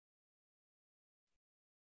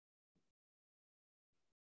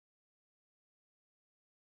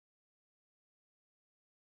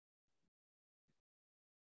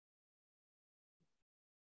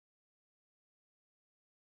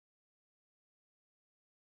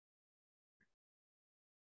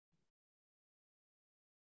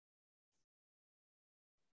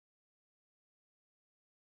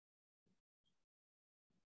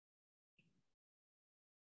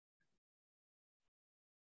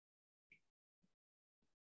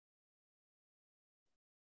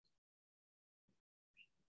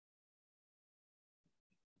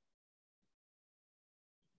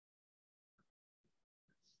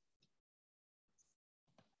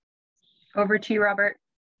Over to you, Robert.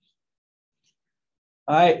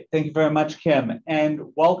 All right, thank you very much, Kim, and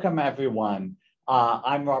welcome everyone.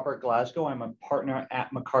 I'm Robert Glasgow. I'm a partner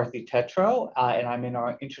at McCarthy Tétrault, and I'm in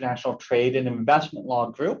our International Trade and Investment Law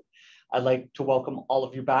group. I'd like to welcome all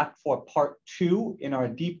of you back for part 2 in our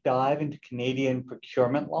deep dive into Canadian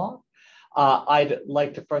procurement law. I'd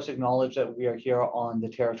like to first acknowledge that we are here on the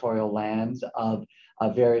territorial lands of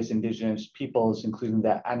various Indigenous peoples, including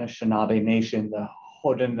the Anishinaabe Nation, the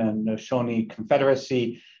Haudenosaunee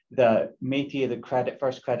Confederacy, the Métis,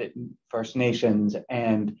 the First Nations,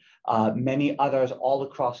 and many others all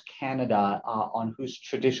across Canada on whose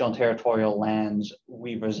traditional territorial lands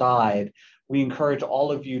we reside. We encourage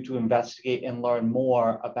all of you to investigate and learn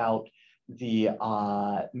more about the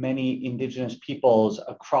many Indigenous peoples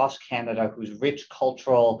across Canada whose rich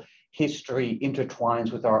cultural history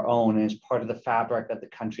intertwines with our own and is part of the fabric of the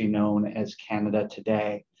country known as Canada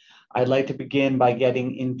today. I'd like to begin by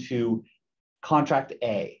getting into Contract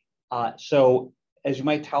A. So as you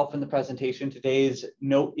might tell from the presentation, today's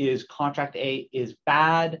note is Contract A is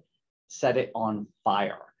bad, set it on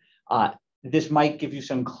fire. This might give you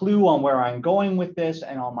some clue on where I'm going with this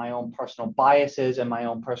and on my own personal biases and my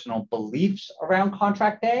own personal beliefs around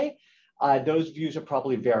Contract A. Those views are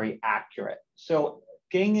probably very accurate. So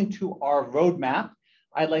getting into our roadmap,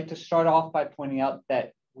 I'd like to start off by pointing out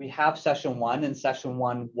that we have session 1, and session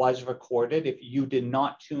 1 was recorded. If you did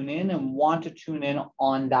not tune in and want to tune in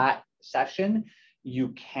on that session, you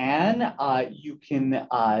can. You can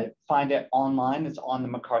find it online. It's on the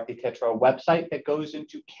McCarthy Tétrault website that goes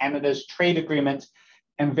into Canada's trade agreements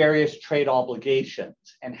and various trade obligations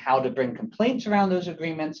and how to bring complaints around those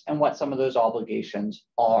agreements and what some of those obligations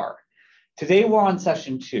are. Today, we're on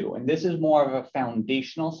session 2, and this is more of a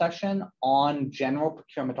foundational session on general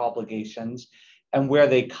procurement obligations and where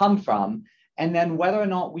they come from, and then whether or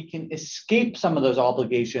not we can escape some of those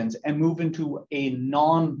obligations and move into a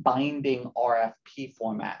non-binding RFP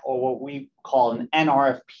format, or what we call an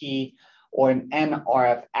NRFP or an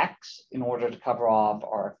NRFx, in order to cover off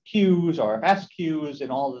RFQs, RFSQs,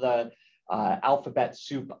 and all of the alphabet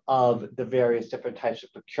soup of the various different types of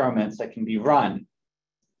procurements that can be run.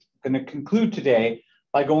 I'm going to conclude today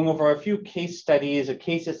by going over a few case studies of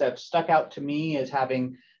cases that have stuck out to me as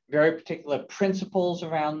having very particular principles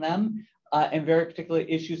around them and very particular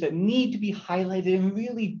issues that need to be highlighted and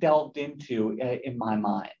really delved into in my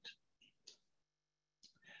mind.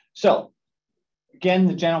 So again,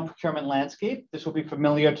 the general procurement landscape. This will be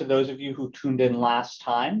familiar to those of you who tuned in last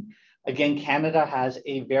time. Again, Canada has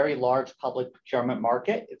a very large public procurement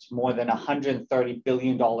market. It's more than $130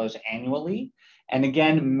 billion annually. And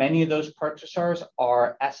again, many of those purchasers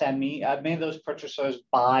are SME. Many of those purchasers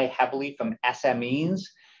buy heavily from SMEs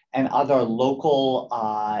and other local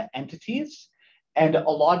entities. And a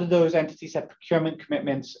lot of those entities have procurement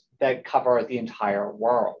commitments that cover the entire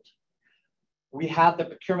world. We have the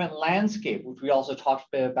procurement landscape, which we also talked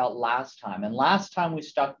a bit about last time. And last time we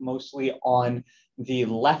stuck mostly on the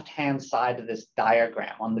left-hand side of this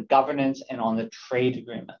diagram, on the governance and on the trade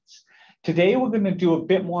agreements. Today, we're going to do a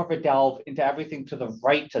bit more of a delve into everything to the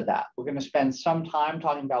right of that. We're going to spend some time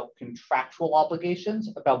talking about contractual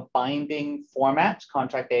obligations, about binding formats,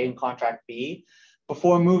 Contract A and Contract B,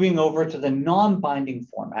 before moving over to the non-binding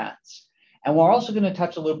formats. And we're also going to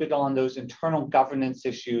touch a little bit on those internal governance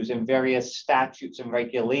issues and various statutes and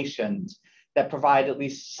regulations that provide at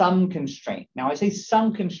least some constraint. Now, I say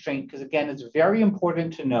some constraint because, again, it's very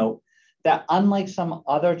important to note that unlike some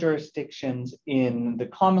other jurisdictions in the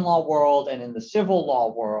common law world and in the civil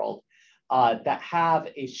law world that have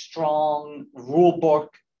a strong rule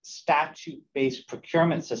book statute-based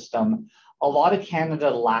procurement system, a lot of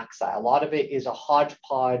Canada lacks that. A lot of it is a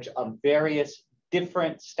hodgepodge of various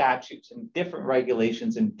different statutes and different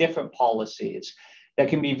regulations and different policies that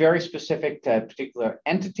can be very specific to particular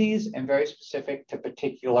entities and very specific to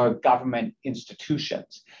particular government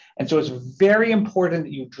institutions. And so it's very important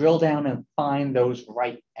that you drill down and find those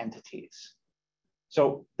right entities.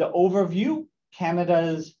 So the overview,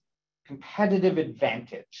 Canada's competitive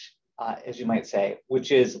advantage, as you might say,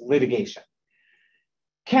 which is litigation.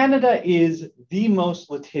 Canada is the most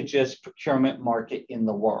litigious procurement market in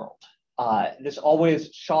the world. This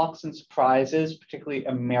always shocks and surprises, particularly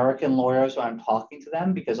American lawyers when I'm talking to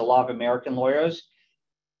them, because a lot of American lawyers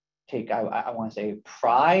take, I want to say,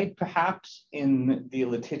 pride perhaps in the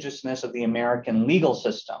litigiousness of the American legal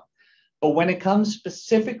system. But when it comes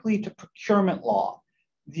specifically to procurement law,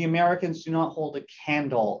 the Americans do not hold a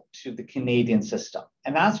candle to the Canadian system.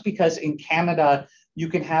 And that's because in Canada, you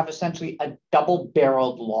can have essentially a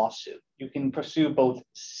double-barreled lawsuit. You can pursue both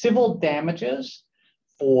civil damages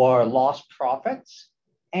for lost profits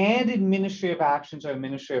and administrative actions or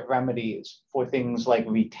administrative remedies for things like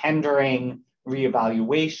retendering,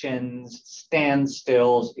 reevaluations,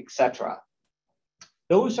 standstills, etc.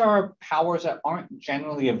 Those are powers that aren't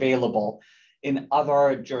generally available in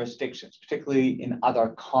other jurisdictions, particularly in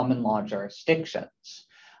other common law jurisdictions.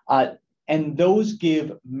 And those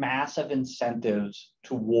give massive incentives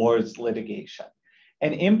towards litigation.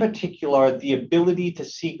 And in particular, the ability to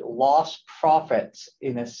seek lost profits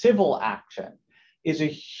in a civil action is a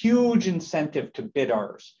huge incentive to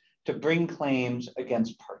bidders to bring claims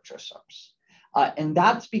against purchasers. And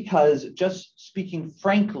that's because, just speaking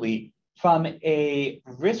frankly, from a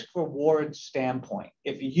risk-reward standpoint,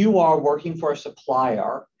 if you are working for a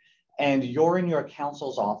supplier and you're in your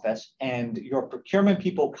counsel's office and your procurement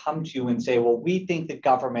people come to you and say, well, we think the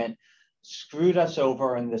government screwed us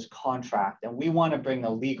over in this contract and we want to bring a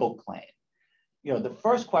legal claim. The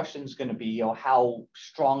first question is going to be, how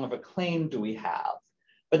strong of a claim do we have?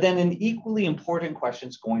 But then an equally important question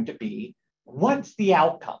is going to be, what's the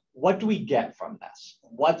outcome? What do we get from this?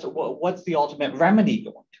 What's the ultimate remedy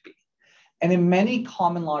going to be? And in many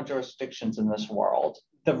common law jurisdictions in this world,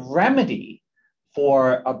 the remedy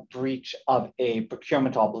for a breach of a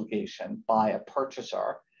procurement obligation by a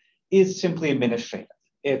purchaser is simply administrative.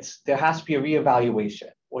 There has to be a reevaluation,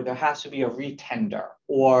 or there has to be a retender,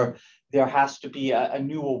 or there has to be a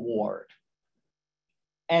new award.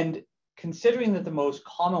 And considering that the most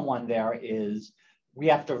common one there is we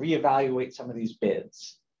have to reevaluate some of these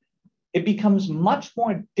bids, it becomes much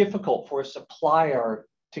more difficult for a supplier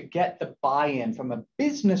to get the buy-in from a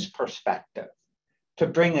business perspective to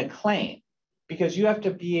bring a claim, because you have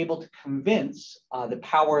to be able to convince the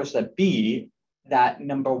powers that be that,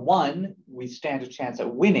 number one, we stand a chance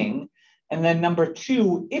at winning, and then number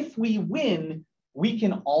two, if we win, we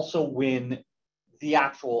can also win the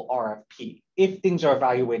actual RFP if things are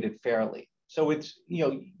evaluated fairly. So it's,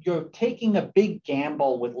 you're taking a big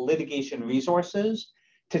gamble with litigation resources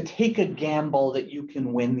to take a gamble that you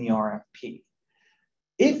can win the RFP.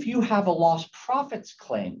 If you have a lost profits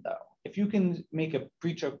claim, though, if you can make a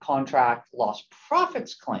breach of contract lost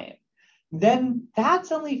profits claim, then that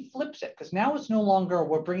suddenly flips it, because now it's no longer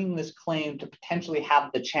we're bringing this claim to potentially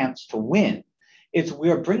have the chance to win. It's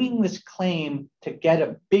we're bringing this claim to get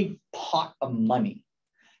a big pot of money.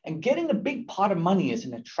 And getting a big pot of money is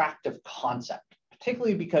an attractive concept,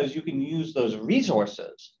 particularly because you can use those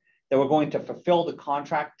resources that we're going to fulfill the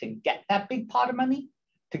contract to get that big pot of money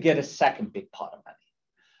to get a second big pot of money.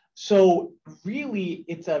 So really,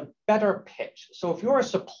 it's a better pitch. So if you're a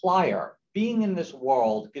supplier, being in this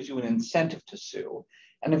world gives you an incentive to sue.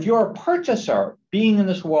 And if you're a purchaser, being in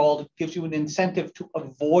this world gives you an incentive to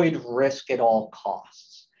avoid risk at all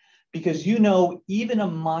costs. Because even a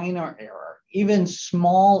minor error, even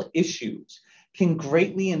small issues can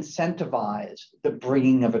greatly incentivize the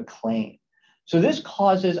bringing of a claim. So this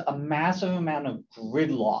causes a massive amount of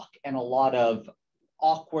gridlock and a lot of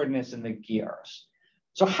awkwardness in the gears.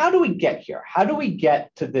 So how do we get here? How do we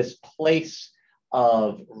get to this place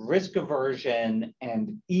of risk aversion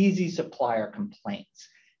and easy supplier complaints?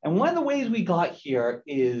 And one of the ways we got here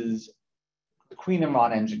is the Queen and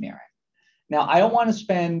Ron engineering. Now, I don't want to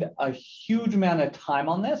spend a huge amount of time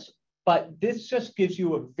on this, but this just gives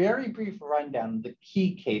you a very brief rundown of the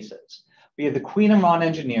key cases. We have the Queen and Ron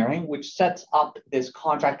engineering, which sets up this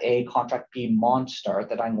contract A, contract B monster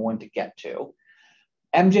that I'm going to get to.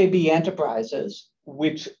 MJB Enterprises,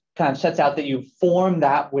 which kind of sets out that you form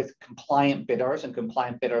that with compliant bidders and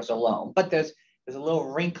compliant bidders alone. But there's a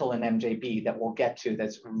little wrinkle in MJB that we'll get to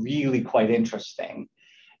that's really quite interesting.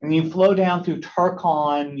 And you flow down through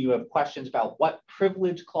Turcon, you have questions about what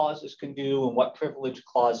privilege clauses can do and what privilege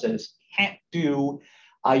clauses can't do.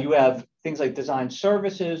 You have things like design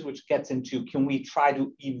services, which gets into, can we try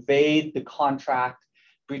to evade the contract,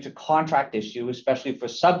 breach of contract issue, especially for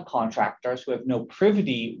subcontractors who have no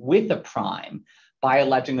privity with a prime, by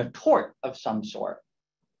alleging a tort of some sort.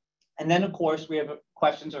 And then, of course, we have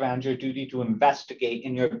questions around your duty to investigate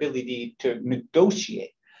and your ability to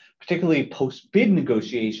negotiate, particularly post-bid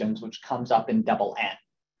negotiations, which comes up in double N.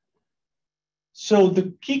 So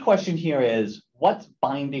the key question here is, what's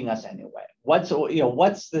binding us anyway?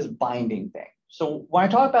 What's this binding thing? So when I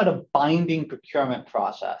talk about a binding procurement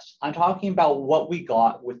process, I'm talking about what we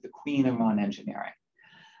got with the Queen and Ron engineering.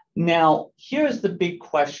 Now, here's the big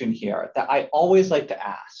question here that I always like to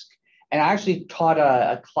ask. And I actually taught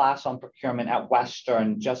a class on procurement at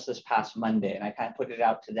Western just this past Monday, and I kind of put it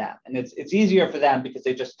out to them. And it's easier for them because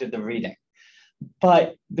they just did the reading.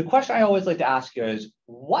 But the question I always like to ask here is,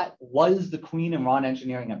 what was the Queen and Ron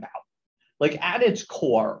engineering about? Like, at its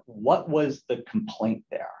core, what was the complaint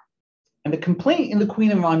there? And the complaint in the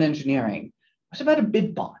Queen and Ron engineering was about a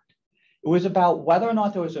bid bond. It was about whether or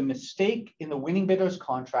not there was a mistake in the winning bidder's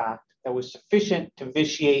contract that was sufficient to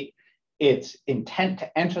vitiate its intent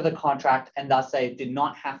to enter the contract, and thus they did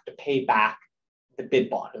not have to pay back the bid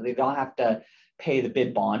bond, or they don't have to pay the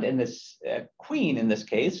bid bond, and this queen, in this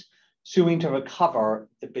case, suing to recover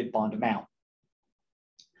the bid bond amount.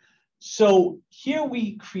 So here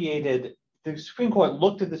we created, the Supreme Court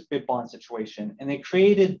looked at this bid bond situation, and they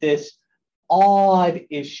created this odd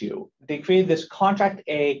issue. They created this contract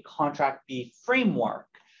A, contract B framework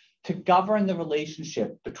to govern the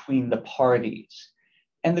relationship between the parties.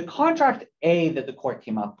 And the contract A that the court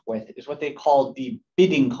came up with is what they call the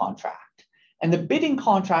bidding contract. And the bidding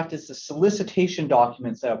contract is the solicitation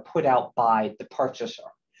documents that are put out by the purchaser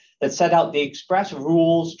that set out the express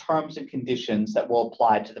rules, terms, and conditions that will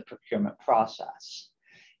apply to the procurement process.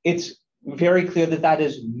 It's very clear that that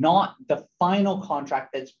is not the final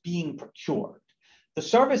contract that's being procured. The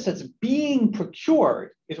service that's being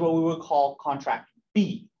procured is what we would call contract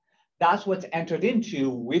B. That's what's entered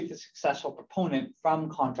into with the successful proponent from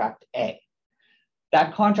contract A.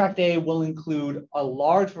 That contract A will include a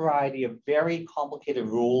large variety of very complicated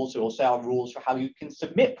rules. It will set out rules for how you can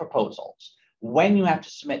submit proposals, when you have to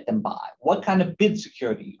submit them by, what kind of bid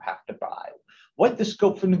security you have to buy, what the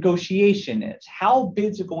scope for negotiation is, how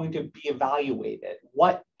bids are going to be evaluated,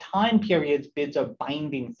 what time periods bids are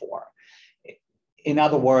binding for. In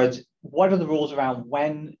other words, what are the rules around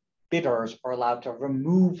when bidders are allowed to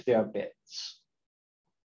remove their bids?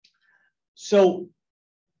 So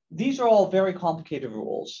these are all very complicated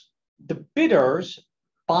rules. The bidders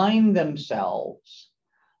bind themselves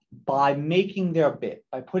by making their bid,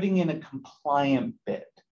 by putting in a compliant bid.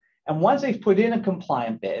 And once they've put in a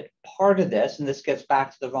compliant bid, part of this, and this gets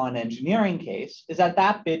back to the Ron Engineering case, is that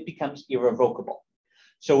that bid becomes irrevocable.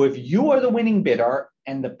 So if you are the winning bidder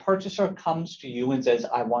and the purchaser comes to you and says,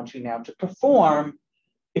 I want you now to perform,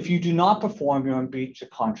 if you do not perform, you're in breach of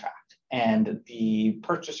contract. And the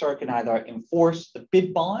purchaser can either enforce the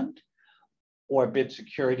bid bond or bid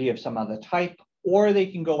security of some other type, or they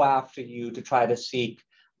can go after you to try to seek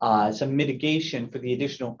some mitigation for the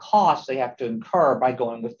additional costs they have to incur by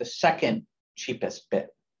going with the second cheapest bid.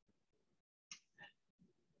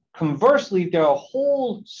 Conversely, there are a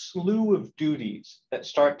whole slew of duties that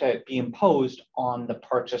start to be imposed on the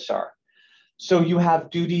purchaser. So you have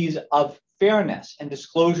duties of fairness and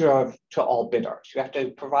disclosure to all bidders. You have to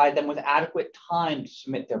provide them with adequate time to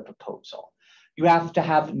submit their proposal. You have to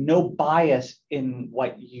have no bias in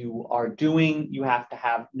what you are doing. You have to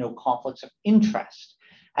have no conflicts of interest.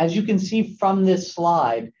 As you can see from this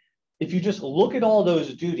slide, if you just look at all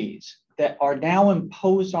those duties that are now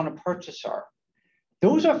imposed on a purchaser,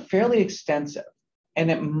 those are fairly extensive. And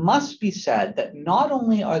it must be said that not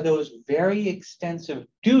only are those very extensive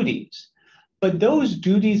duties, but those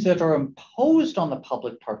duties that are imposed on the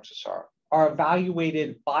public purchaser are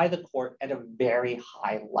evaluated by the court at a very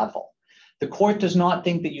high level. The court does not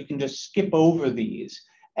think that you can just skip over these.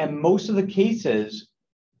 And most of the cases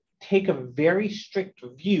take a very strict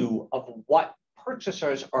view of what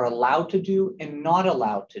purchasers are allowed to do and not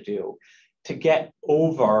allowed to do to get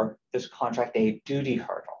over this contract A duty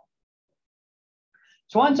hurdle.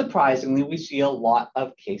 So unsurprisingly, we see a lot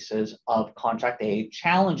of cases of contract A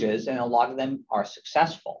challenges, and a lot of them are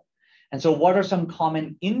successful. And so what are some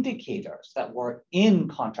common indicators that we're in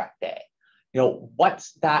contract A?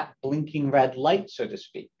 What's that blinking red light, so to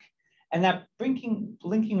speak? And that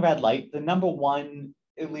blinking red light, the number one,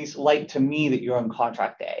 at least light to me that you're in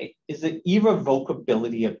contract A, is the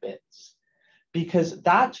irrevocability of bids. Because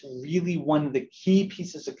that's really one of the key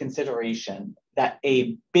pieces of consideration that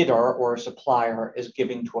a bidder or a supplier is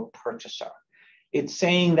giving to a purchaser. It's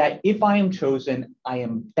saying that if I am chosen, I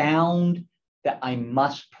am bound that I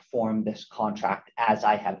must perform this contract as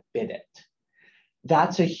I have bid it.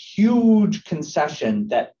 That's a huge concession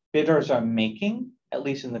that bidders are making, at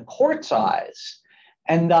least in the court's eyes,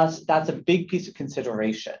 and thus that's a big piece of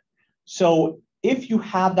consideration. So if you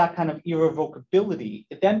have that kind of irrevocability,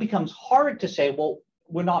 it then becomes hard to say, well,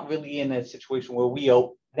 we're not really in a situation where we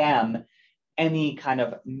owe them any kind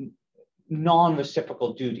of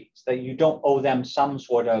non-reciprocal duties, that you don't owe them some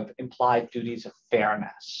sort of implied duties of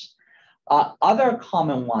fairness. Other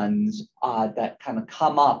common ones that kind of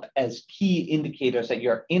come up as key indicators that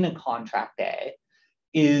you're in a contract A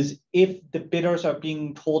is if the bidders are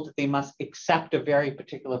being told that they must accept a very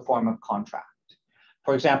particular form of contract.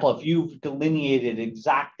 For example, if you've delineated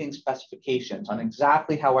exacting specifications on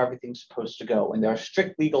exactly how everything's supposed to go, and there are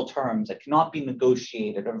strict legal terms that cannot be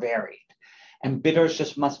negotiated or varied, and bidders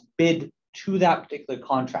just must bid to that particular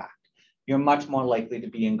contract, you're much more likely to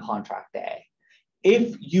be in contract A.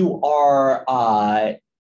 If you are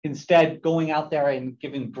instead going out there and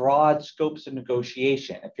giving broad scopes of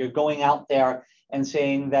negotiation, if you're going out there and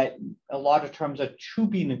saying that a lot of terms are to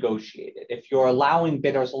be negotiated, if you're allowing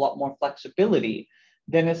bidders a lot more flexibility,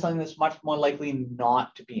 then it's something that's much more likely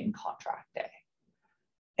not to be in Contract A.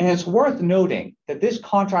 And it's worth noting that this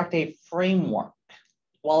Contract A framework,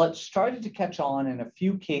 while it started to catch on in a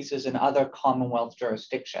few cases in other Commonwealth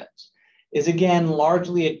jurisdictions, is again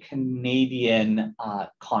largely a Canadian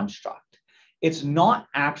construct. It's not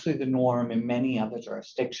actually the norm in many other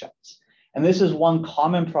jurisdictions. And this is one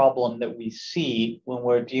common problem that we see when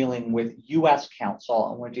we're dealing with US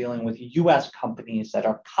counsel and we're dealing with US companies that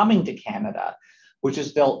are coming to Canada, which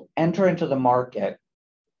is they'll enter into the market,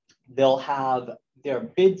 they'll have their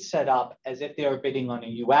bid set up as if they are bidding on a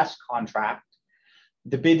US contract.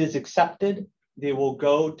 The bid is accepted. They will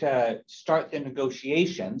go to start the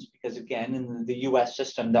negotiations because, again, in the US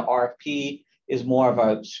system, the RFP is more of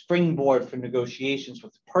a springboard for negotiations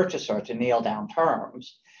with the purchaser to nail down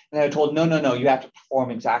terms. And they're told, no, you have to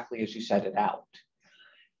perform exactly as you set it out.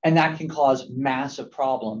 And that can cause massive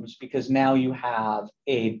problems because now you have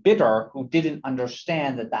a bidder who didn't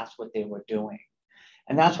understand that that's what they were doing.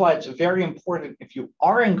 And that's why it's very important if you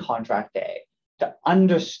are in Contract A to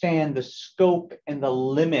understand the scope and the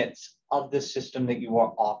limits of the system that you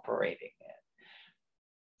are operating in,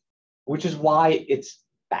 which is why it's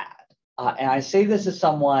bad. And I say this as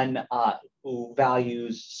someone who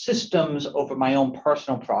values systems over my own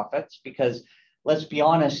personal profits, because let's be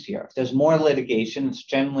honest here, if there's more litigation, it's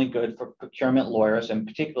generally good for procurement lawyers and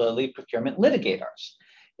particularly procurement litigators.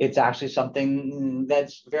 It's actually something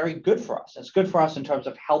that's very good for us. It's good for us in terms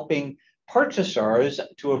of helping purchasers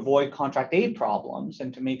to avoid Contract A problems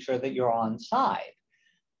and to make sure that you're on side.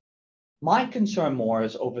 My concern more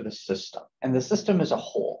is over the system and the system as a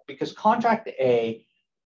whole, because Contract A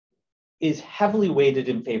is heavily weighted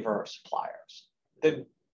in favor of suppliers. The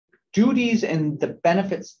duties and the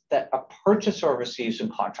benefits that a purchaser receives in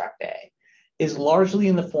Contract A is largely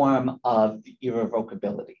in the form of the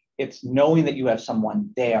irrevocability. It's knowing that you have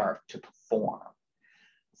someone there to perform.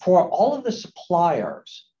 For all of the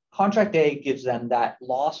suppliers, Contract A gives them that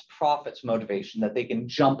lost profits motivation that they can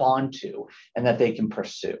jump onto and that they can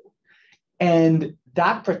pursue. And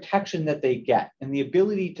that protection that they get and the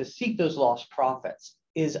ability to seek those lost profits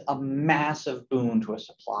is a massive boon to a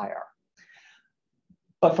supplier.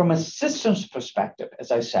 But from a systems perspective,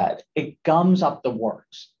 as I said, it gums up the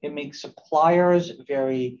works. It makes suppliers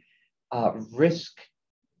very risk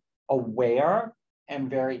aware and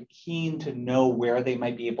very keen to know where they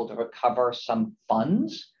might be able to recover some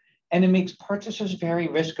funds. And it makes purchasers very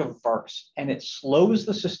risk averse, and it slows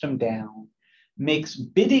the system down, makes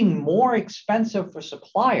bidding more expensive for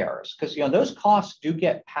suppliers because those costs do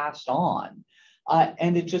get passed on,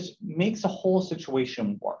 and it just makes the whole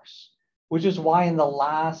situation worse, which is why in the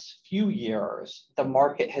last few years, the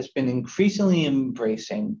market has been increasingly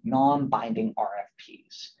embracing non-binding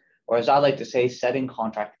RFPs, or as I like to say, setting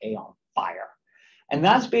Contract A on fire. And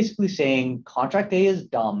that's basically saying Contract A is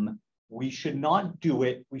dumb. We should not do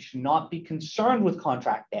it. We should not be concerned with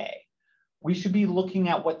Contract A. We should be looking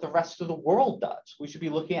at what the rest of the world does. We should be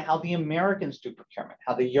looking at how the Americans do procurement,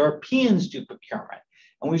 how the Europeans do procurement.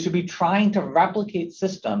 And we should be trying to replicate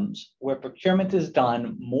systems where procurement is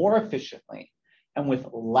done more efficiently and with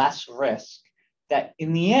less risk that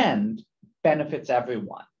in the end benefits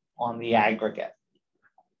everyone on the aggregate.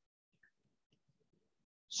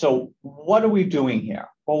 So what are we doing here?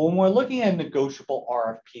 Well, when we're looking at a negotiable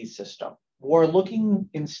RFP system, we're looking,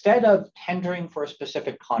 instead of tendering for a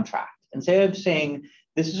specific contract, instead of saying,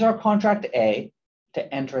 this is our Contract A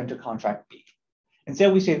to enter into Contract B,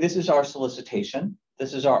 instead we say, this is our solicitation,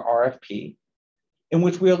 this is our RFP, in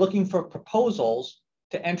which we are looking for proposals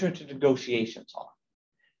to enter into negotiations on.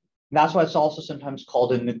 And that's why it's also sometimes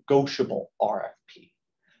called a negotiable RFP,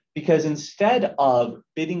 because instead of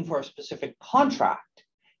bidding for a specific contract,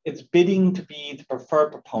 it's bidding to be the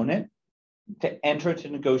preferred proponent, to enter into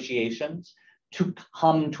negotiations, to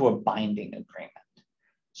come to a binding agreement.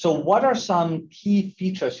 So what are some key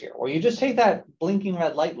features here? Well, you just take that blinking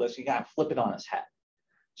red light list, you gotta flip it on its head.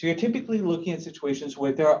 So you're typically looking at situations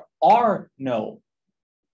where there are no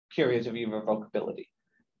periods of irrevocability.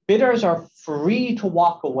 Bidders are free to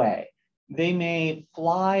walk away. They may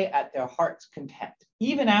fly at their heart's content,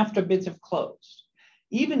 even after bids have closed,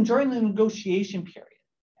 even during the negotiation period.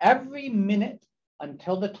 Every minute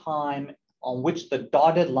until the time on which the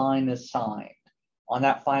dotted line is signed on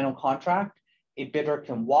that final contract, a bidder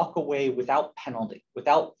can walk away without penalty,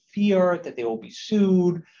 without fear that they will be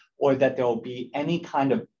sued or that there will be any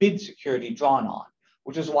kind of bid security drawn on,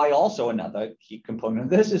 which is why also another key component of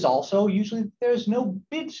this is also usually there's no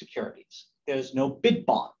bid securities. there's no bid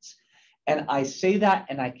bonds. And I say that,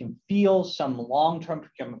 and I can feel some long-term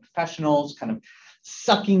procurement professionals kind of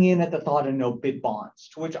sucking in at the thought of no bid bonds,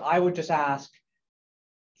 to which I would just ask,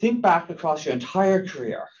 think back across your entire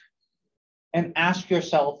career and ask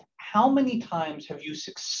yourself, how many times have you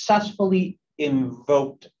successfully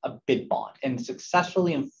invoked a bid bond and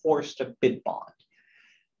successfully enforced a bid bond?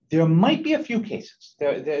 There might be a few cases,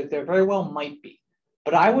 there very well might be,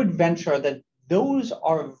 but I would venture that those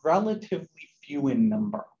are relatively few in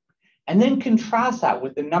number. And then contrast that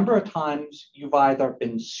with the number of times you've either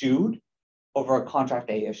been sued over a contract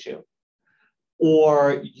A issue,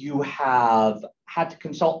 or you have had to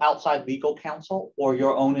consult outside legal counsel or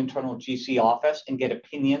your own internal GC office and get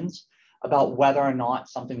opinions about whether or not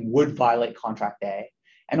something would violate contract A,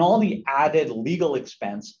 and all the added legal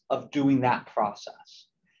expense of doing that process.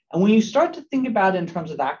 And when you start to think about it in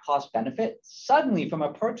terms of that cost benefit, suddenly from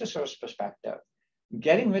a purchaser's perspective,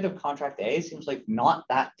 getting rid of contract A seems like not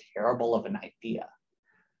that terrible of an idea.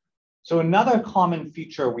 So another common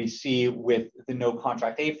feature we see with the no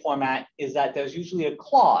contract A format is that there's usually a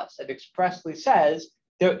clause that expressly says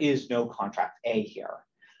there is no contract A here.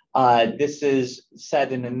 This is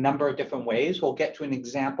said in a number of different ways. We'll get to an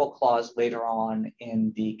example clause later on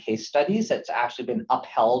in the case studies that's actually been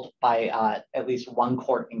upheld by at least one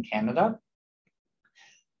court in Canada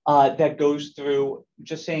that goes through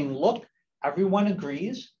just saying, look, everyone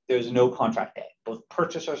agrees there's no contract A, both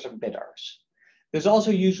purchasers and bidders. There's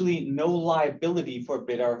also usually no liability for a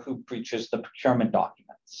bidder who breaches the procurement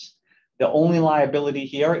documents. The only liability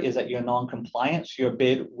here is that you're non-compliant, so your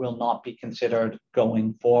bid will not be considered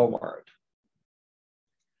going forward.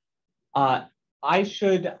 I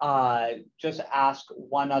should just ask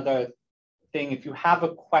one other thing. If you have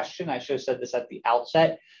a question, I should have said this at the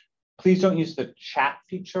outset, please don't use the chat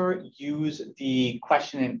feature, use the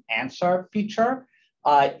question and answer feature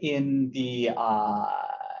in the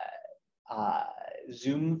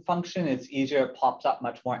Zoom function. It's easier, it pops up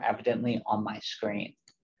much more evidently on my screen.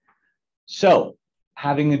 So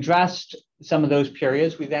having addressed some of those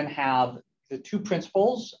periods, we then have the two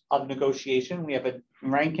principles of negotiation. We have a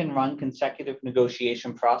rank and run consecutive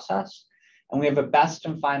negotiation process, and we have a best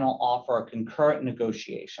and final offer, a concurrent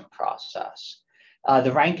negotiation process.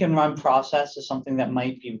 The rank and run process is something that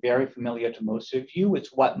might be very familiar to most of you.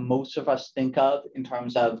 It's what most of us think of in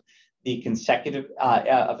terms of the consecutive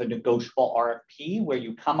of a negotiable RFP, where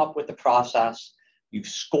you come up with a process, you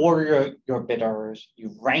score your bidders,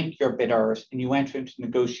 you rank your bidders, and you enter into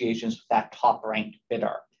negotiations with that top ranked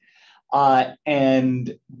bidder.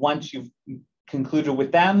 And once you've concluded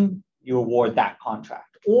with them, you award that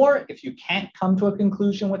contract. Or if you can't come to a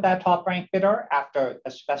conclusion with that top ranked bidder after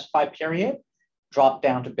a specified period, drop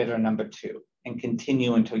down to bidder number 2 and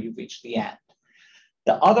continue until you reach the end.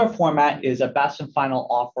 The other format is a best and final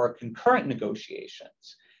offer concurrent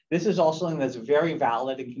negotiations. This is also something that's very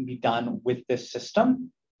valid and can be done with this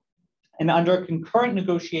system. And under a concurrent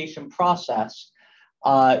negotiation process,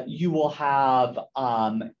 you will have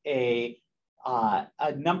a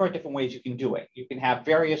number of different ways you can do it. You can have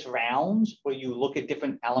various rounds where you look at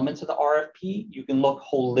different elements of the RFP. You can look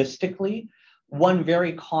holistically. One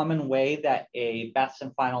very common way that a best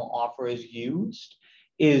and final offer is used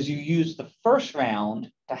is you use the first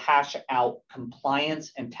round to hash out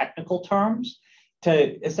compliance and technical terms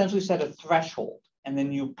to essentially set a threshold. And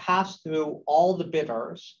then you pass through all the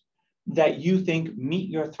bidders that you think meet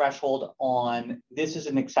your threshold on this is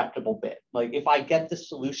an acceptable bid. Like if I get the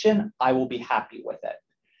solution, I will be happy with it.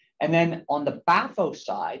 And then on the BAFO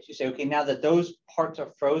side, you say, okay, now that those parts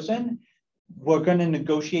are frozen, we're going to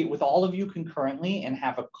negotiate with all of you concurrently and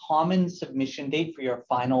have a common submission date for your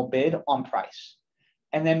final bid on price.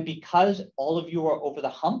 And then because all of you are over the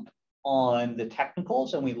hump on the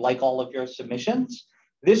technicals and we like all of your submissions,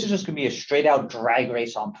 this is just going to be a straight out drag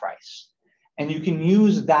race on price. And you can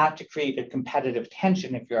use that to create a competitive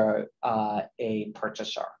tension if you're a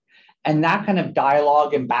purchaser. And that kind of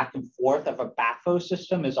dialogue and back and forth of a BAFO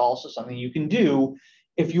system is also something you can do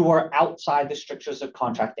if you are outside the strictures of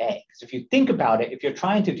contract A. Because if you think about it, if you're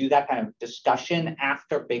trying to do that kind of discussion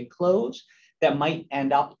after bid close, that might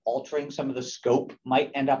end up altering some of the scope,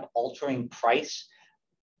 might end up altering price.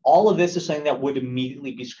 All of this is something that would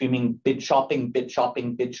immediately be screaming bid shopping, bid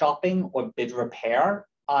shopping, bid shopping, or bid repair.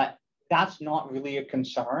 That's not really a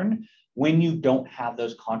concern when you don't have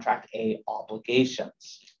those contract A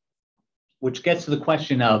obligations, which gets to the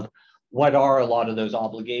question of what are a lot of those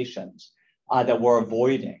obligations that we're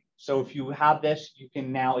avoiding. So if you have this, you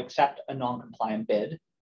can now accept a non-compliant bid.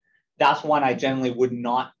 That's one I generally would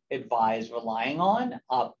not advise relying on,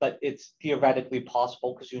 but it's theoretically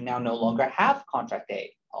possible because you now no longer have contract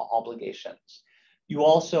A obligations. You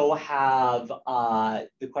also have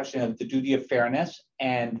the question of the duty of fairness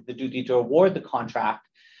and the duty to award the contract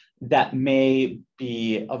that may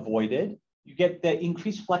be avoided. You get the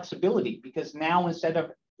increased flexibility because now instead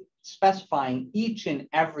of specifying each and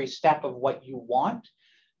every step of what you want,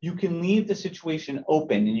 you can leave the situation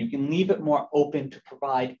open and you can leave it more open to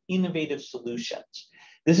provide innovative solutions.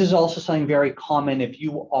 This is also something very common if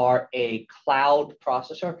you are a cloud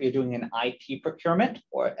processor, if you're doing an IT procurement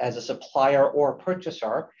or as a supplier or a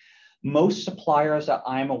purchaser. Most suppliers that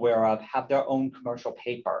I'm aware of have their own commercial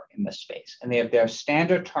paper in this space, and they have their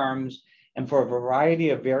standard terms, and for a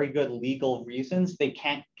variety of very good legal reasons, they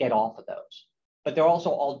can't get off of those. But they're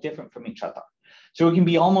also all different from each other. So it can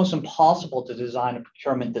be almost impossible to design a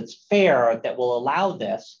procurement that's fair that will allow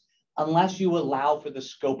this unless you allow for the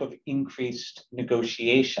scope of increased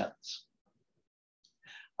negotiations.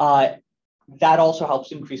 That also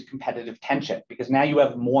helps increase competitive tension because now you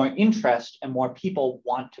have more interest and more people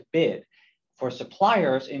want to bid. For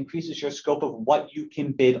suppliers, it increases your scope of what you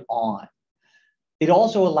can bid on. It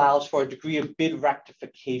also allows for a degree of bid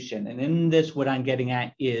rectification. And in this, what I'm getting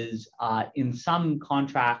at is in some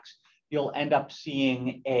contracts, you'll end up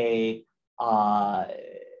seeing a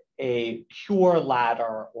cure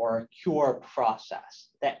ladder or a cure process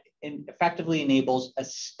that effectively enables a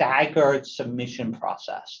staggered submission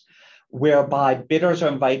process, whereby bidders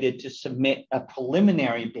are invited to submit a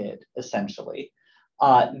preliminary bid, essentially,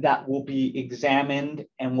 that will be examined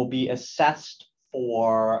and will be assessed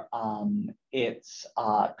for its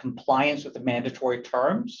compliance with the mandatory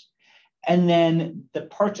terms. And then the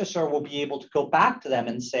purchaser will be able to go back to them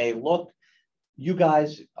and say, look, you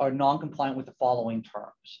guys are non-compliant with the following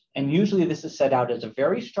terms. And usually this is set out as a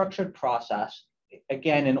very structured process,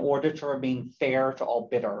 again, in order to remain fair to all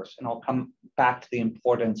bidders. And I'll come back to the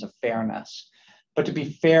importance of fairness. But to be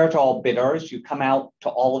fair to all bidders, you come out to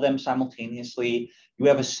all of them simultaneously. You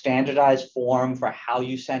have a standardized form for how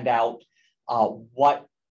you send out what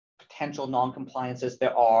potential non-compliances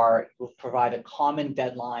there are. You'll provide a common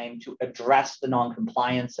deadline to address the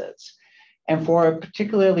non-compliances. And for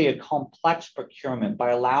particularly a complex procurement, by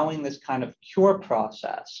allowing this kind of cure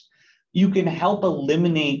process, you can help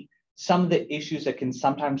eliminate some of the issues that can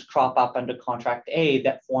sometimes crop up under Contract A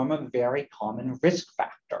that form a very common risk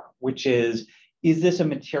factor, which is this a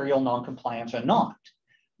material non-compliance or not?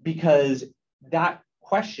 Because that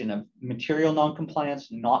question of material non-compliance,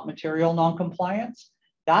 not material non-compliance,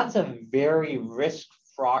 that's a very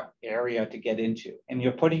risk-fraught area to get into. And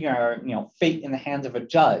you're putting your fate in the hands of a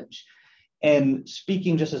judge. And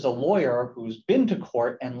speaking just as a lawyer who's been to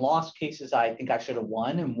court and lost cases I think I should have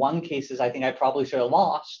won, and won cases I think I probably should have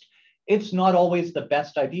lost, it's not always the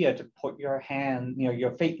best idea to put your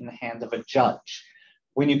fate in the hands of a judge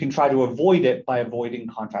when you can try to avoid it by avoiding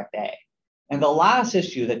Contract A. And the last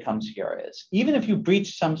issue that comes here is, even if you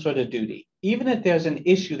breach some sort of duty, even if there's an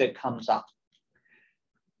issue that comes up,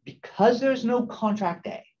 because there's no Contract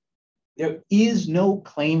A, there is no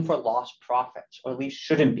claim for lost profits, or at least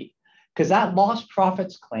shouldn't be, because that lost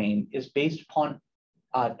profits claim is based upon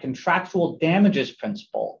a contractual damages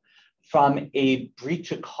principle from a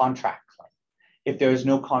breach of contract claim. If there is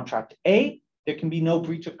no Contract A, there can be no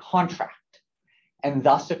breach of contract, and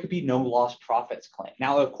thus there could be no lost profits claim.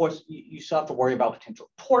 Now, of course, you still have to worry about potential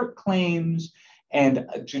tort claims and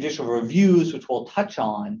judicial reviews, which we'll touch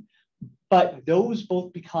on, but those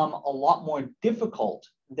both become a lot more difficult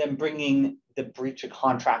than bringing the breach of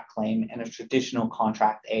contract claim in a traditional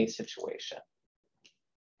Contract A situation.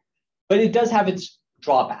 But it does have its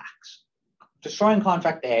drawbacks. Destroying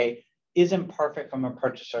Contract A isn't perfect from a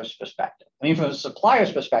purchaser's perspective. I mean, from a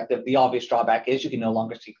supplier's perspective, the obvious drawback is you can no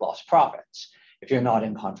longer seek lost profits if you're not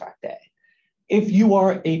in Contract A. If you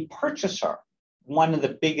are a purchaser, one of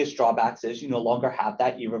the biggest drawbacks is you no longer have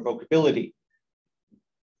that irrevocability.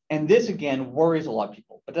 And this, again, worries a lot of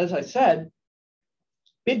people. But as I said,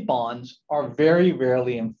 bid bonds are very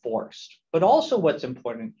rarely enforced. But also what's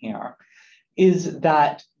important here is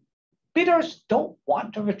that bidders don't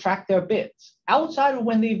want to retract their bids outside of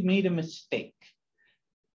when they've made a mistake.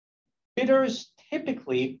 Bidders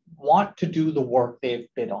typically want to do the work they've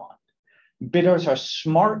bid on. Bidders are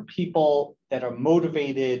smart people that are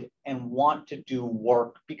motivated and want to do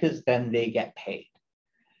work because then they get paid.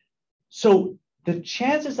 So the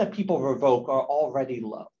chances that people revoke are already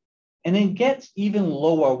low. And it gets even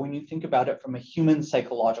lower when you think about it from a human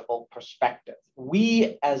psychological perspective.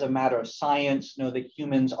 We, as a matter of science, know that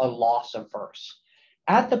humans are loss averse.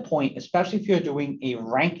 At the point, especially if you're doing a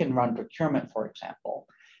rank and run procurement, for example,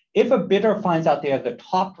 if a bidder finds out they are the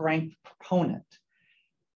top ranked proponent,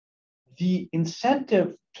 the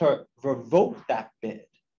incentive to revoke that bid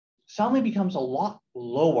suddenly becomes a lot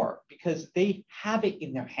lower because they have it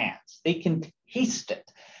in their hands. They can taste it.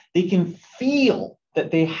 They can feel that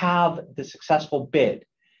they have the successful bid.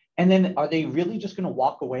 And then are they really just going to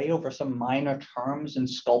walk away over some minor terms and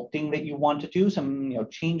sculpting that you want to do, some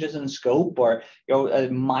changes in scope, or a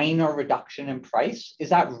minor reduction in price? Is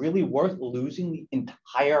that really worth losing the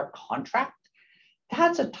entire contract?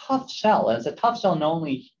 That's a tough sell. And it's a tough sell not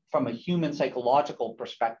only from a human psychological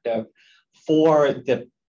perspective for the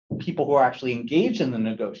people who are actually engaged in the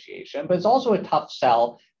negotiation, but it's also a tough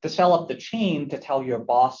sell to sell up the chain to tell your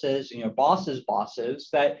bosses and your boss's bosses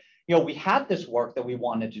that we had this work that we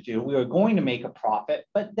wanted to do. We were going to make a profit,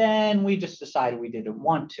 but then we just decided we didn't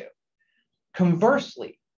want to.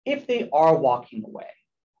 Conversely, if they are walking away,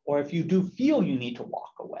 or if you do feel you need to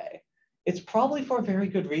walk away, it's probably for a very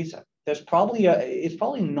good reason. It's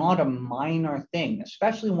probably not a minor thing,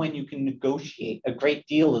 especially when you can negotiate a great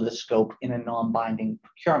deal of the scope in a non-binding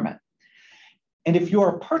procurement. And if you're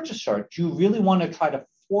a purchaser, do you really want to try to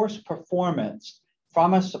force performance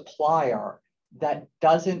from a supplier that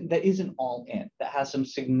isn't all in, that has some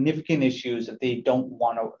significant issues that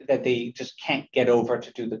they just can't get over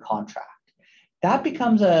to do the contract? That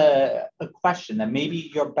becomes a question that maybe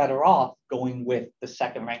you're better off going with the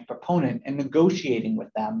second ranked proponent and negotiating with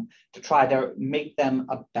them to try to make them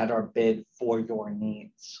a better bid for your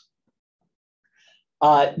needs.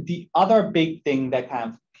 The other big thing that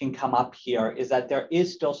kind of can come up here is that there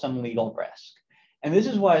is still some legal risk. And this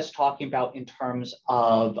is what I was talking about in terms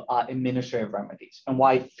of administrative remedies and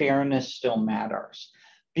why fairness still matters.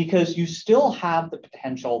 Because you still have the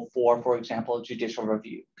potential for example, judicial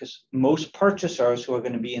review, because most purchasers who are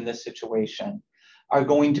going to be in this situation are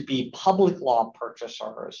going to be public law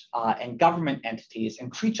purchasers and government entities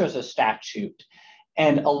and creatures of statute.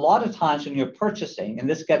 And a lot of times when you're purchasing, and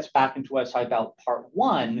this gets back into what I talked about part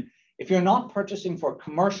one, if you're not purchasing for a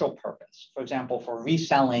commercial purpose, for example, for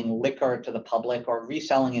reselling liquor to the public or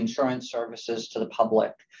reselling insurance services to the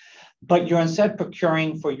public, but you're instead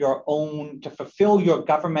procuring for your own, to fulfill your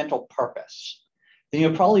governmental purpose, then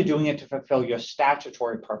you're probably doing it to fulfill your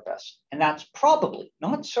statutory purpose. And that's probably,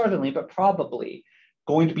 not certainly, but probably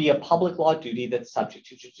going to be a public law duty that's subject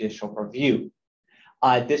to judicial review.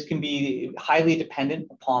 This can be highly dependent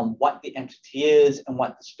upon what the entity is and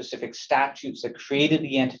what the specific statutes that created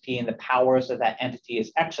the entity and the powers that that entity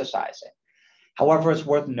is exercising. However, it's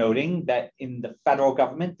worth noting that in the federal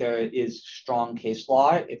government, there is strong case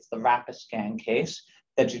law. It's the Rapiscan case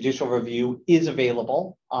that judicial review is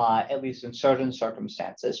available, at least in certain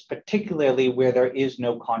circumstances, particularly where there is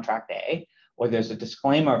no contract A or there's a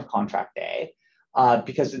disclaimer of contract A,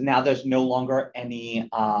 because now there's no longer any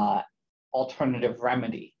alternative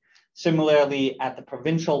remedy. Similarly, at the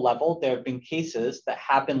provincial level, there have been cases that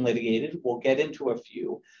have been litigated, we'll get into a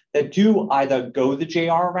few, that do either go the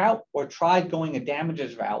JR route or tried going a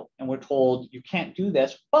damages route, and we're told you can't do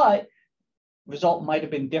this, but result might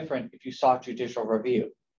have been different if you sought judicial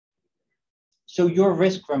review. So your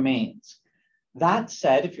risk remains. That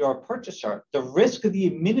said, if you're a purchaser, the risk of the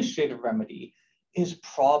administrative remedy is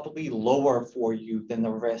probably lower for you than the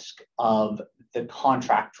risk of the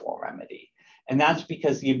contractual remedy. And that's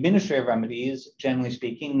because the administrative remedies, generally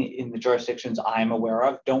speaking, in the jurisdictions I'm aware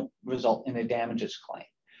of, don't result in a damages claim.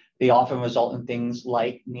 They often result in things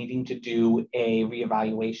like needing to do a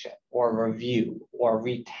reevaluation or a review or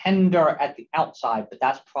retender at the outside, but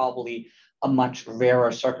that's probably a much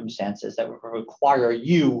rarer circumstances that would require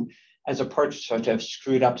you as a purchaser to have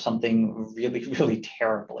screwed up something really, really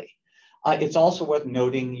terribly. It's also worth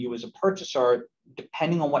noting you as a purchaser,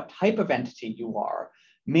 depending on what type of entity you are,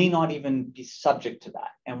 may not even be subject to that.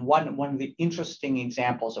 And one of the interesting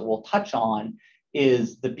examples that we'll touch on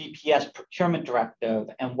is the BPS procurement directive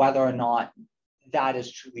and whether or not that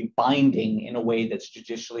is truly binding in a way that's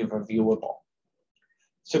judicially reviewable.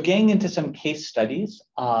 So getting into some case studies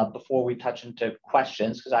before we touch into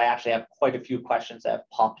questions, because I actually have quite a few questions that have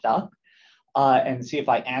popped up, and see if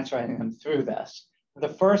I answer any of them through this. The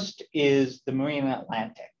first is the Marine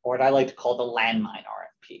Atlantic, or what I like to call the landmine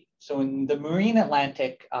RFP. So in the Marine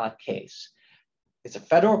Atlantic case, it's a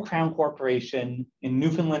federal crown corporation in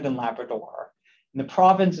Newfoundland and Labrador. And the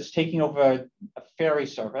province is taking over a ferry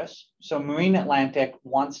service. So Marine Atlantic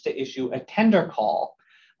wants to issue a tender call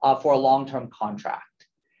for a long-term contract.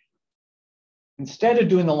 Instead of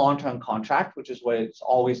doing the long-term contract, which is what it's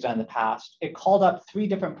always done in the past, it called up 3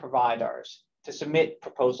 different providers to submit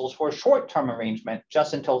proposals for a short-term arrangement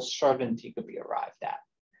just until certainty could be arrived at.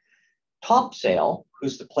 Topsail,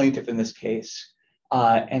 who's the plaintiff in this case,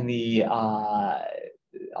 and the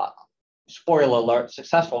spoiler alert,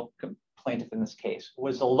 successful plaintiff in this case,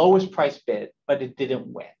 was the lowest price bid, but it didn't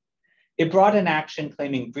win. It brought an action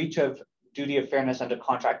claiming breach of duty of fairness under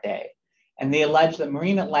Contract A, and they alleged that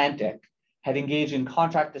Marine Atlantic had engaged in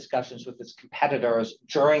contract discussions with its competitors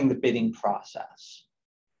during the bidding process.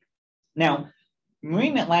 Now,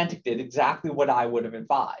 Marine Atlantic did exactly what I would have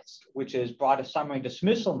advised, which is brought a summary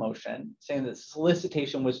dismissal motion saying that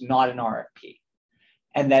solicitation was not an RFP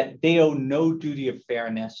and that they owe no duty of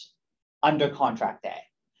fairness under Contract A.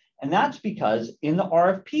 And that's because in the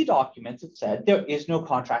RFP documents, it said there is no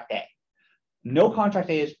Contract A. No Contract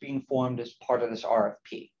A is being formed as part of this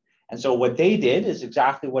RFP. And so what they did is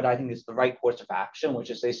exactly what I think is the right course of action,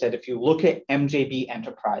 which is they said, if you look at MJB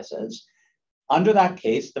Enterprises, under that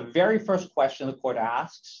case, the very first question the court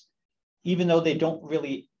asks, even though they don't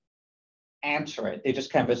really answer it, they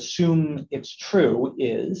just kind of assume it's true,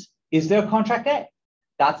 is there a Contract A?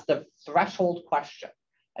 That's the threshold question.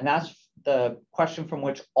 And that's the question from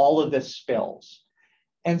which all of this spills.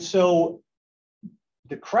 And so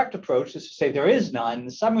the correct approach is to say there is none,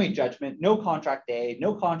 summary judgment, no Contract A,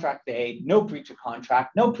 no Contract A, no breach of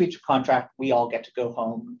contract, no breach of contract, we all get to go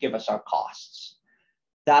home, give us our costs.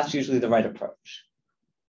 That's usually the right approach.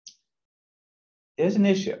 There's an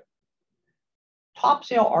issue.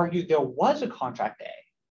 Topsail argued there was a Contract A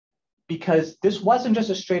because this wasn't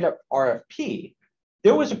just a straight up RFP.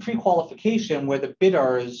 There was a pre-qualification where the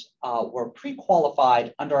bidders were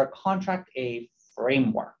pre-qualified under a Contract A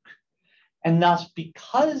framework. And thus,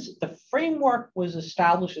 because the framework was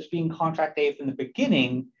established as being Contract A from the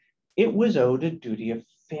beginning, it was owed a duty of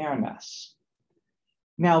fairness.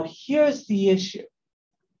 Now, here's the issue.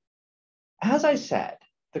 As I said,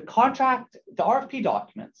 the RFP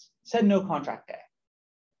documents said no Contract A.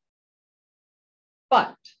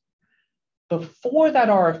 But before that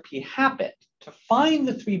RFP happened, to find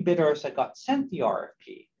the three bidders that got sent the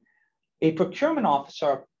RFP, a procurement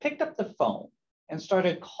officer picked up the phone and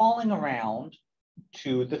started calling around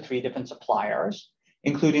to the three different suppliers,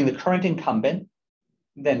 including the current incumbent,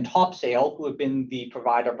 then Topsail, who had been the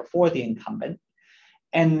provider before the incumbent,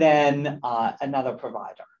 and then another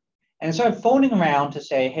provider. And started phoning around to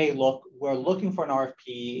say, hey, look, we're looking for an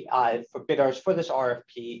RFP for bidders for this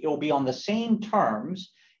RFP. It will be on the same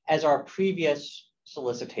terms as our previous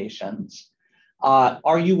solicitations.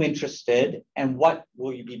 Are you interested? And what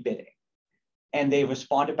will you be bidding? And they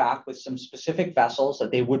responded back with some specific vessels that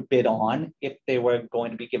they would bid on if they were going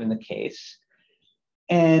to be given the case.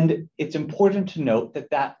 And it's important to note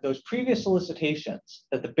that those previous solicitations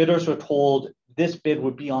that the bidders were told this bid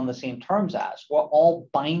would be on the same terms as were all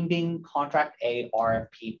binding Contract A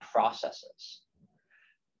RFP processes.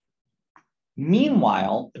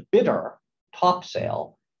 Meanwhile, the bidder,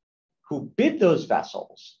 Topsail, who bid those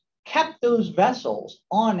vessels, kept those vessels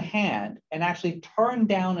on hand and actually turned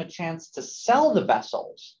down a chance to sell the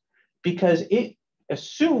vessels because it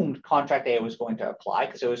assumed Contract A was going to apply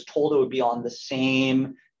because it was told it would be on the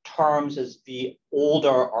same terms as the older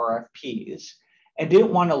RFPs and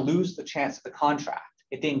didn't want to lose the chance of the contract.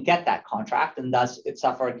 It didn't get that contract, and thus it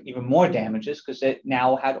suffered even more damages because it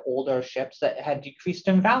now had older ships that had decreased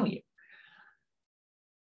in value.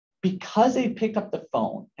 Because they picked up the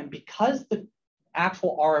phone and because the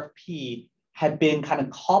actual RFP had been kind of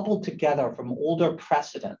cobbled together from older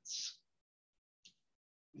precedents,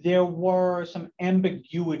 there were some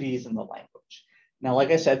ambiguities in the language. Now,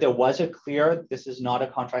 like I said, there was a clear, this is not a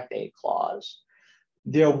Contract A clause.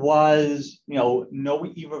 There was, no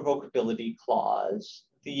irrevocability clause.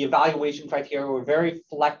 The evaluation criteria were very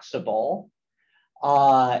flexible,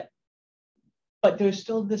 but there's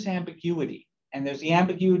still this ambiguity. And there's the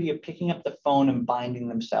ambiguity of picking up the phone and binding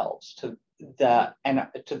themselves to the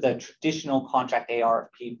traditional Contract A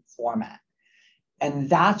RFP format. And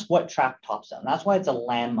that's what trapped Topsail. And that's why it's a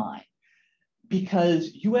landmine,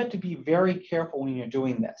 because you have to be very careful when you're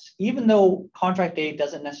doing this. Even though Contract A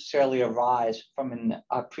doesn't necessarily arise from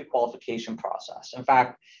a pre-qualification process. In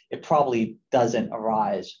fact, it probably doesn't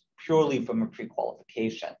arise purely from a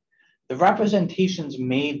pre-qualification. The representations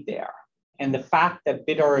made there and the fact that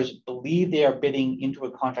bidders believe they are bidding into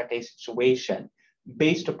a Contract A situation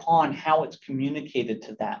based upon how it's communicated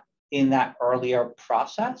to them in that earlier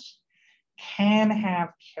process can have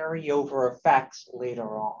carryover effects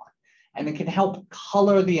later on. And it can help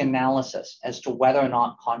color the analysis as to whether or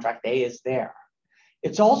not Contract A is there.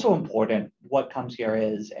 It's also important what comes here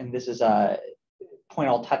is, and this is a point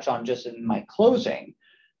I'll touch on just in my closing,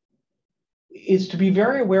 is to be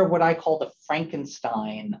very aware of what I call the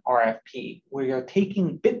Frankenstein RFP, where you're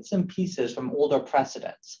taking bits and pieces from older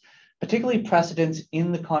precedents, particularly precedents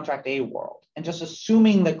in the Contract A world, and just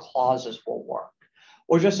assuming the clauses will work,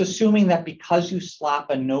 or just assuming that because you slap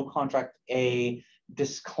a no Contract A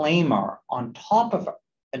disclaimer on top of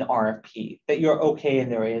an RFP, that you're okay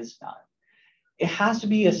and there is none. It has to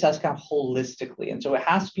be assessed kind of holistically. And so it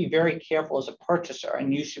has to be very careful as a purchaser,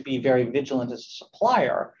 and you should be very vigilant as a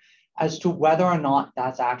supplier as to whether or not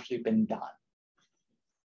that's actually been done.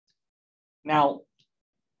 Now,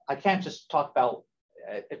 I can't just talk about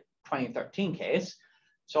a 2013 case.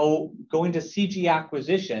 So going to CG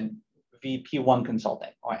Acquisition, VP1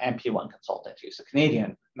 Consulting, or MP1 Consulting, to use the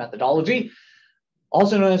Canadian methodology,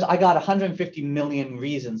 also known as I got 150 million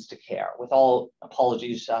reasons to care, with all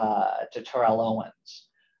apologies to Terrell Owens.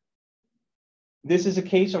 This is a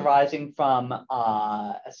case arising from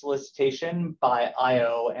a solicitation by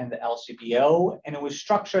IO and the LCBO, and it was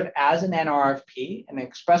structured as an NRFP and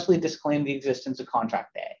expressly disclaimed the existence of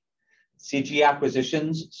Contract A. CG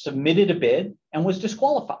Acquisitions submitted a bid and was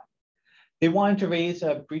disqualified. They wanted to raise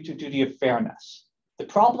a breach of duty of fairness. The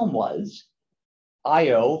problem was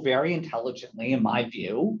IO, very intelligently, in my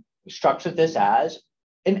view, structured this as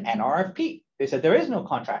an NRFP. They said there is no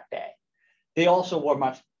Contract A. They also were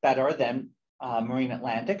much better than Marine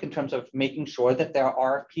Atlantic in terms of making sure that their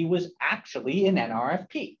RFP was actually an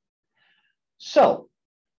NRFP. So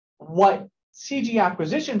what CG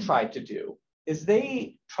Acquisition tried to do is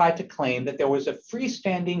they tried to claim that there was a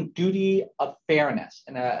freestanding duty of fairness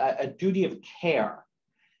and a duty of care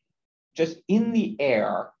just in the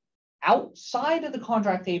air outside of the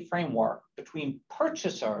Contract A framework between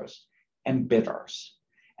purchasers and bidders.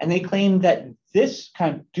 And they claimed that this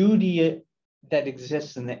kind of duty that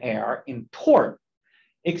exists in the air in tort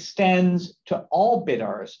extends to all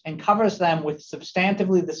bidders and covers them with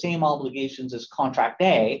substantively the same obligations as Contract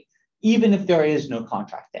A, even if there is no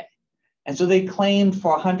Contract A. And so they claimed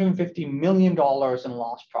for $150 million in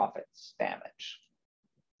lost profits damage.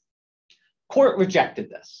 Court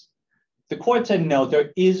rejected this. The court said, no,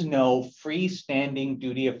 there is no freestanding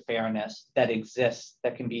duty of fairness that exists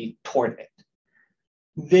that can be torted.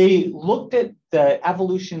 They looked at the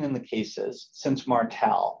evolution in the cases since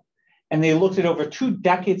Martel, and they looked at over 2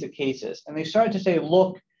 decades of cases, and they started to say,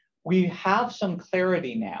 look, we have some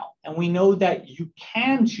clarity now, and we know that you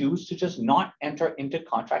can choose to just not enter into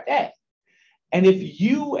Contract A. And if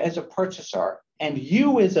you as a purchaser and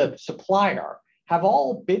you as a supplier have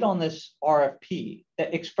all bid on this RFP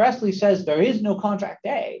that expressly says there is no Contract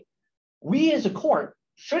A, we as a court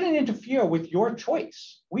shouldn't interfere with your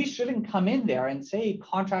choice. We shouldn't come in there and say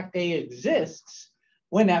Contract A exists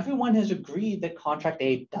when everyone has agreed that Contract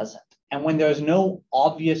A doesn't, and when there's no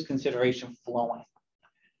obvious consideration flowing.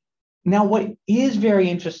 Now, what is very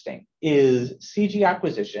interesting is CG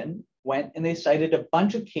Acquisition went and they cited a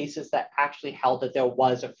bunch of cases that actually held that there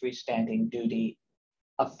was a freestanding duty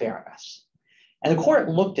of fairness. And the court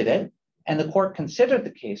looked at it, and the court considered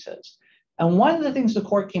the cases. And one of the things the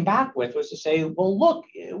court came back with was to say, well, look,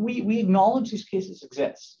 we acknowledge these cases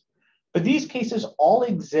exist, but these cases all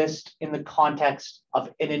exist in the context of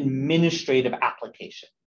an administrative application,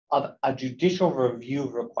 of a judicial review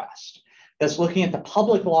request that's looking at the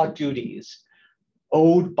public law duties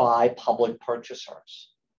owed by public purchasers.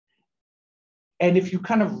 And if you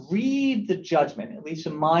kind of read the judgment, at least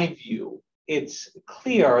in my view, it's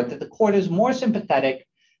clear that the court is more sympathetic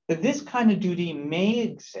that this kind of duty may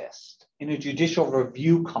exist in a judicial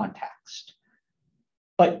review context,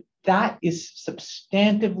 but that is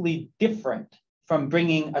substantively different from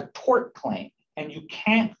bringing a tort claim. And you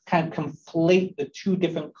can't kind of conflate the 2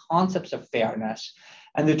 different concepts of fairness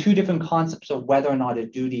and the 2 different concepts of whether or not a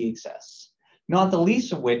duty exists. Not the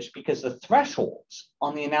least of which, because the thresholds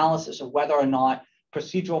on the analysis of whether or not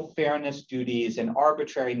procedural fairness duties and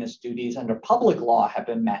arbitrariness duties under public law have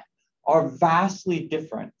been met are vastly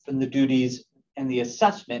different from the duties and the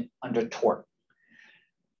assessment under tort.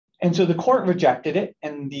 And so the court rejected it,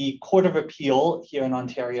 and the Court of Appeal here in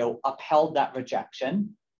Ontario upheld that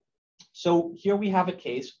rejection. So here we have a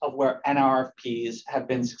case of where NRFPs have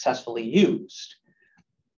been successfully used.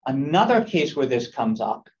 Another case where this comes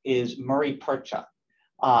up is Murray Percha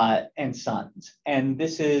and Sons. And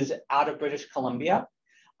this is out of British Columbia.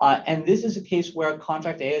 And this is a case where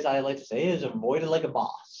Contract A, as I like to say, is avoided like a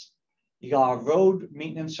boss. You got a road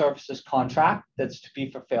maintenance services contract that's to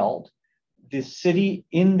be fulfilled. The city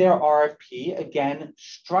in their RFP, again,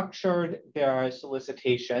 structured their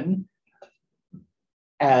solicitation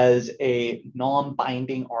as a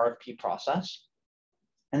non-binding RFP process.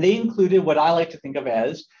 And they included what I like to think of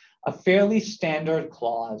as a fairly standard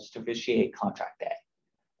clause to vitiate Contract A.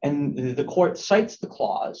 And the court cites the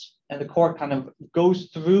clause, and the court kind of goes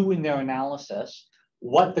through in their analysis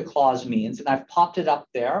what the clause means. And I've popped it up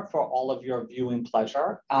there for all of your viewing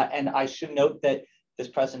pleasure. And I should note that This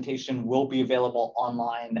presentation will be available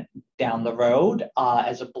online down the road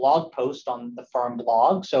as a blog post on the firm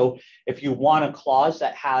blog. So if you want a clause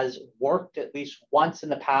that has worked at least once in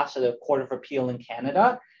the past at a court of appeal in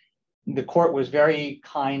Canada, the court was very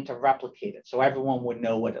kind to replicate it so everyone would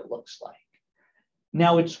know what it looks like.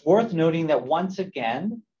 Now, it's worth noting that once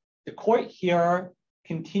again, the court here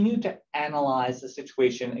continued to analyze the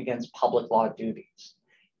situation against public law duties.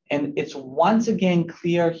 And it's once again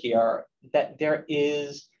clear here that there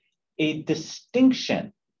is a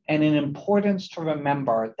distinction and an importance to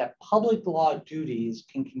remember that public law duties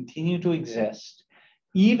can continue to exist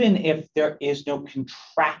even if there is no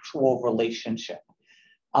contractual relationship.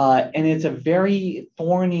 And it's a very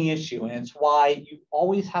thorny issue, and it's why you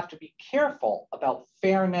always have to be careful about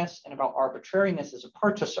fairness and about arbitrariness as a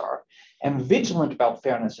purchaser, and vigilant about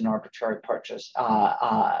fairness and arbitrary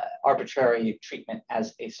treatment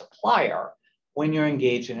as a supplier when you're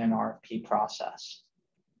engaged in an RFP process.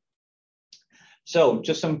 So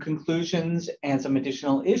just some conclusions and some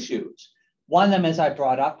additional issues. One of them, as I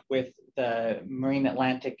brought up with the Marine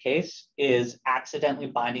Atlantic case, is accidentally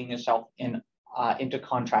binding yourself into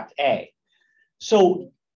contract A.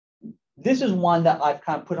 So this is one that I've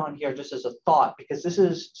kind of put on here just as a thought, because this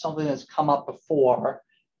is something that's come up before,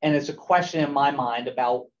 and it's a question in my mind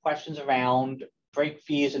about questions around break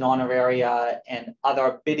fees and honoraria and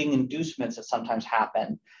other bidding inducements that sometimes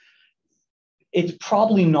happen. It's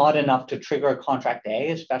probably not enough to trigger a contract A,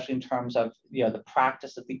 especially in terms of the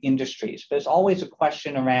practice of the industries. But it's always a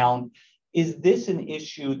question around, is this an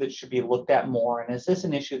issue that should be looked at more? And is this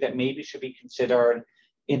an issue that maybe should be considered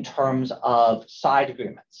in terms of side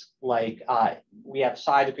agreements? Like we have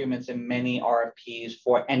side agreements in many RFPs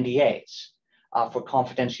for NDAs, for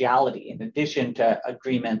confidentiality, in addition to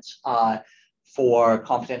agreements for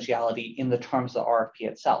confidentiality in the terms of the RFP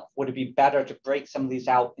itself. Would it be better to break some of these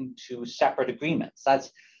out into separate agreements? That's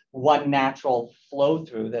one natural flow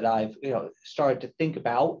through that I've started to think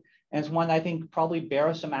about. And it's one I think probably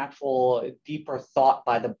bears some actual deeper thought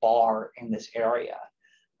by the bar in this area.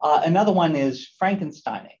 Another one is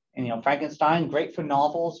Frankensteining. And Frankenstein, great for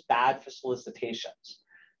novels, bad for solicitations.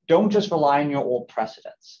 Don't just rely on your old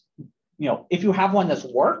precedents. If you have one that's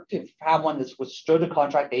worked, if you have one that's withstood a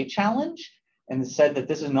contract A challenge and said that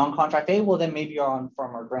this is non-contract A, well, then maybe you're on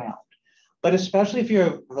firmer ground. But especially if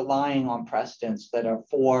you're relying on precedents that are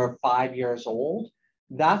 4 or 5 years old,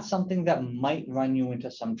 that's something that might run you into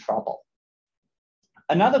some trouble.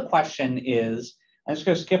 Another question is, I'm just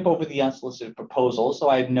going to skip over the unsolicited proposals. So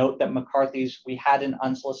I'd note that we had an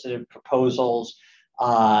unsolicited proposals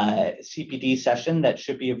CPD session that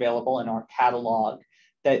should be available in our catalog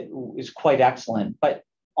that is quite excellent. But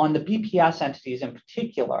on the BPS entities in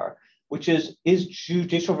particular, which is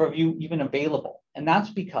judicial review even available? And that's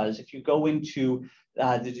because if you go into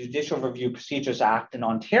the Judicial Review Procedures Act in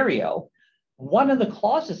Ontario, one of the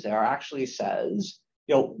clauses there actually says,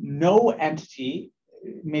 no entity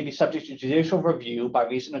may be subject to judicial review by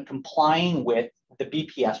reason of complying with the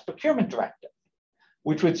BPS Procurement Directive,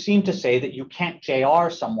 which would seem to say that you can't JR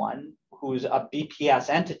someone who's a BPS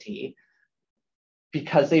entity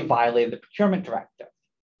because they violated the Procurement Directive.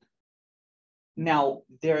 Now,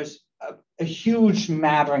 there's a huge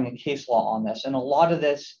smattering of case law on this, and a lot of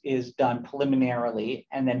this is done preliminarily,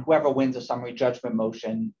 and then whoever wins a summary judgment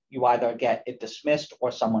motion, you either get it dismissed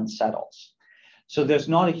or someone settles. So there's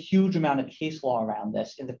not a huge amount of case law around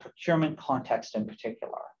this in the procurement context in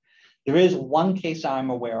particular. There is one case I'm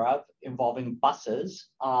aware of involving buses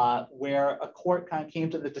where a court kind of came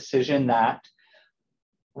to the decision that,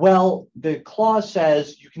 well, the clause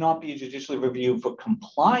says you cannot be judicially reviewed for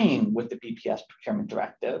complying with the BPS Procurement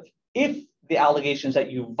Directive. If the allegations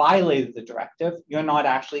that you violated the directive, you're not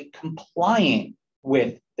actually complying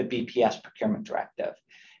with the BPS Procurement Directive.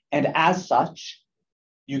 And as such,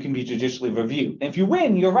 you can be judicially reviewed. And if you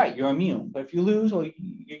win, you're right, you're immune. But if you lose, well,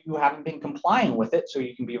 you haven't been complying with it, so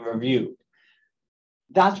you can be reviewed.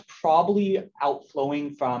 That's probably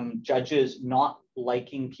outflowing from judges not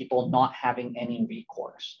liking people not having any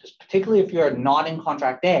recourse. Because particularly if you're not in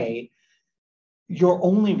contract A, your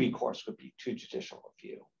only recourse would be to judicial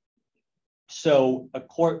review. So a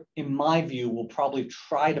court, in my view, will probably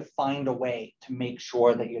try to find a way to make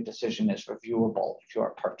sure that your decision is reviewable if you're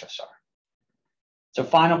a purchaser. So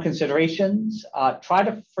final considerations, try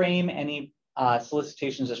to frame any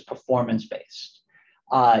solicitations as performance-based.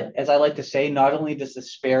 As I like to say, not only does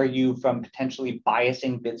this spare you from potentially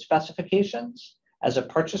biasing bid specifications as a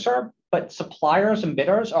purchaser, but suppliers and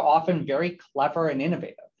bidders are often very clever and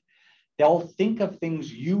innovative. They'll think of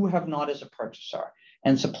things you have not as a purchaser.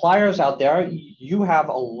 And suppliers out there, you have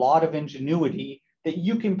a lot of ingenuity that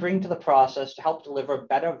you can bring to the process to help deliver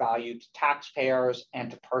better value to taxpayers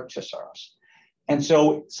and to purchasers. And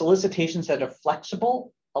so solicitations that are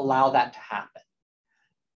flexible allow that to happen.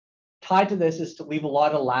 Tied to this is to leave a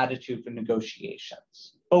lot of latitude for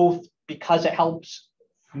negotiations, both because it helps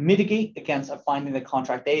mitigate against a finding that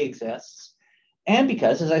contract A exists, and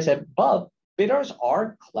because, as I said above, bidders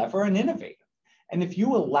are clever and innovative. And if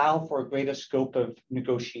you allow for a greater scope of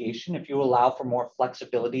negotiation, if you allow for more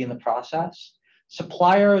flexibility in the process,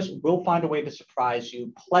 suppliers will find a way to surprise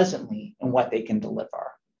you pleasantly in what they can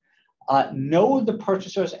deliver. Know the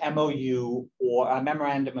purchaser's MOU or a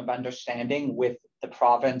memorandum of understanding with the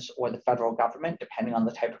province or the federal government, depending on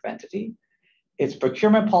the type of entity. It's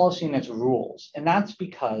procurement policy and its rules. And that's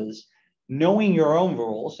because knowing your own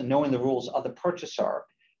rules and knowing the rules of the purchaser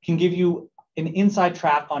can give you an inside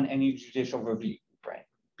track on any judicial review, right?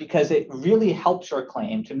 Because it really helps your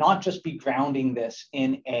claim to not just be grounding this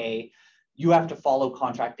in you have to follow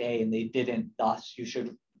contract A and they didn't, thus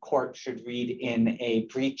court should read in a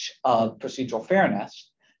breach of procedural fairness,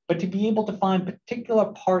 but to be able to find particular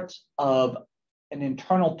parts of an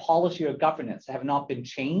internal policy or governance that have not been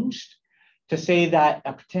changed to say that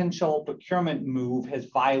a potential procurement move has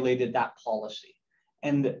violated that policy.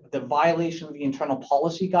 And the violation of the internal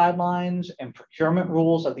policy guidelines and procurement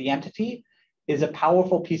rules of the entity is a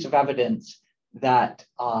powerful piece of evidence that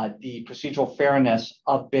the procedural fairness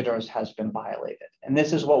of bidders has been violated. And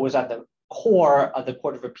this is what was at the core of the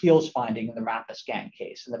Court of Appeals finding in the Rapiscan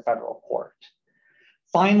case in the federal court.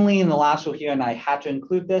 Finally, in the last rule here, and I had to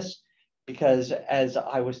include this because as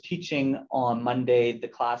I was teaching on Monday, the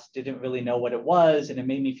class didn't really know what it was and it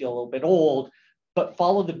made me feel a little bit old, but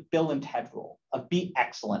follow the Bill and Ted rule of be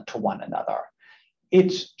excellent to one another.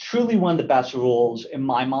 It's truly one of the best rules in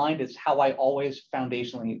my mind. It's how I always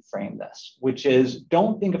foundationally frame this, which is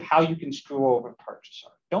don't think of how you can screw over a purchaser.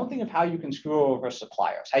 Don't think of how you can screw over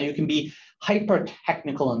suppliers, how you can be hyper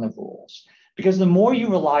technical in the rules. Because the more you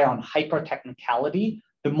rely on hyper technicality,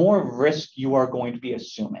 the more risk you are going to be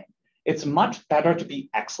assuming. It's much better to be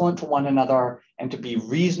excellent to one another and to be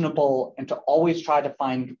reasonable and to always try to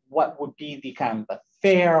find what would be the kind of the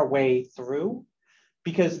fair way through,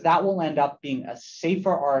 because that will end up being a safer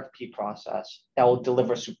RFP process that will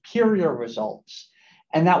deliver superior results.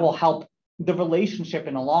 And that will help the relationship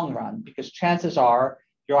in the long run, because chances are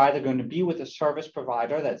you're either going to be with a service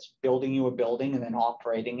provider that's building you a building and then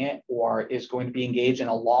operating it, or is going to be engaged in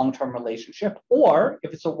a long-term relationship, or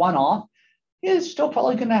if it's a one-off, is still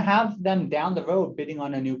probably going to have them down the road bidding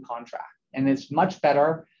on a new contract. And it's much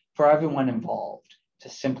better for everyone involved to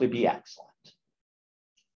simply be excellent.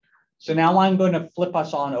 So now I'm going to flip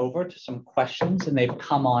us on over to some questions, and they've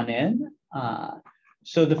come on in.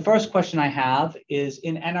 So the first question I have is,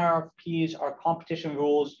 in NRFPs, are competition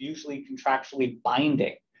rules usually contractually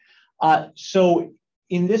binding? So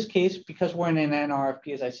in this case, because we're in an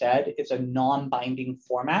NRFP, as I said, it's a non-binding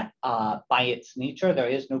format by its nature. There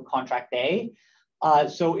is no contract A.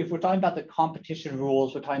 So if we're talking about the competition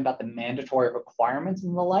rules, we're talking about the mandatory requirements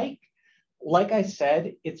and the like I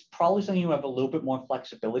said, it's probably something you have a little bit more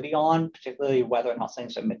flexibility on, particularly whether or not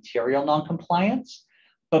something's a material non-compliance.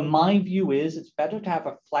 But my view is it's better to have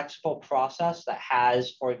a flexible process that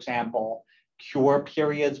has, for example, cure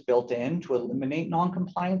periods built in to eliminate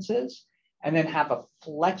non-compliances, and then have a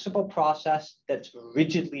flexible process that's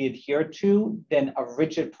rigidly adhered to than a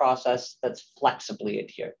rigid process that's flexibly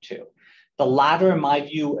adhered to. The latter, in my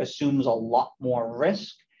view, assumes a lot more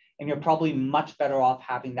risk, and you're probably much better off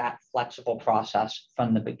having that flexible process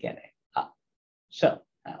from the beginning. So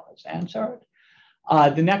that was answered.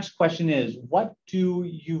 The next question is, what do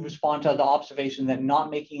you respond to the observation that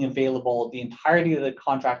not making available the entirety of the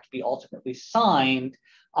contract to be ultimately signed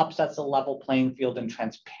upsets the level playing field and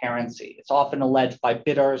transparency? It's often alleged by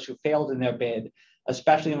bidders who failed in their bid,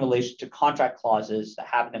 especially in relation to contract clauses that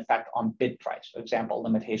have an effect on bid price, for example,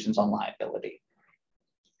 limitations on liability.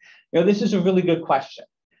 This is a really good question.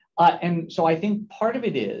 And so I think part of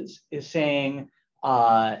it is saying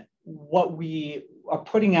what we are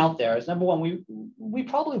putting out there is, number one, we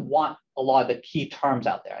probably want a lot of the key terms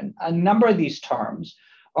out there. And a number of these terms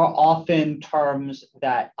are often terms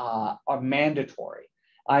that are mandatory.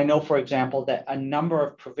 I know, for example, that a number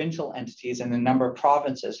of provincial entities and a number of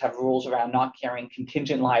provinces have rules around not carrying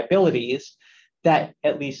contingent liabilities that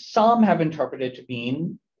at least some have interpreted to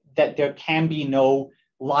mean that there can be no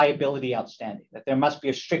liability outstanding, that there must be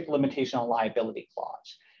a strict limitation on liability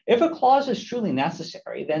clause. If a clause is truly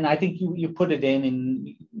necessary, then I think you put it in and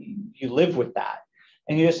you live with that.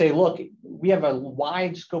 And you just say, look, we have a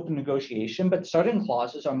wide scope of negotiation, but certain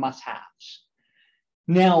clauses are must-haves.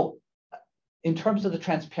 Now, in terms of the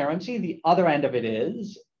transparency, the other end of it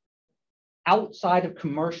is outside of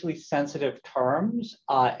commercially sensitive terms,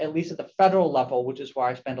 at least at the federal level, which is where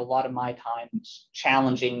I spend a lot of my time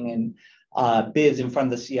challenging and bids in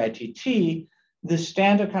front of the CITT, the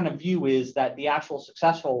standard kind of view is that the actual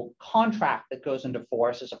successful contract that goes into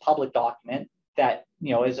force is a public document that,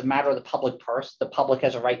 you know, is a matter of the public purse. The public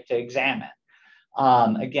has a right to examine.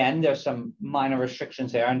 Again, there's some minor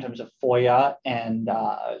restrictions there in terms of FOIA and,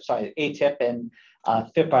 ATIP and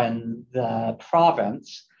FIPA in the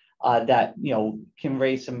province that, you know, can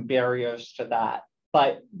raise some barriers to that.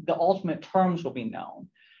 But the ultimate terms will be known.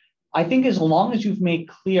 I think as long as you've made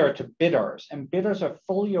clear to bidders, and bidders are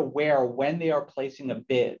fully aware when they are placing a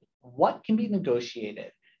bid, what can be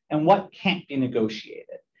negotiated and what can't be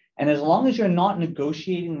negotiated. And as long as you're not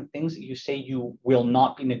negotiating the things that you say you will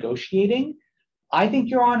not be negotiating, I think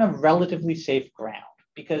you're on a relatively safe ground,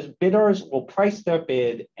 because bidders will price their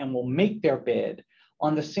bid and will make their bid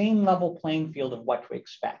on the same level playing field of what to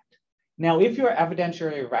expect. Now, if your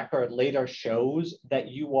evidentiary record later shows that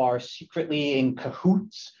you are secretly in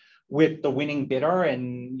cahoots with the winning bidder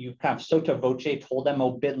and you kind of sotto voce told them,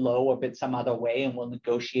 oh, bid low or bid some other way and we'll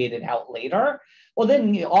negotiate it out later, well,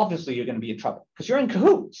 then obviously you're going to be in trouble because you're in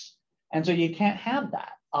cahoots. And so you can't have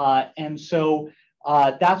that.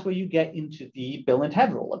 That's where you get into the Bill and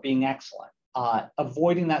Ted rule of being excellent,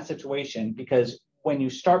 avoiding that situation, because when you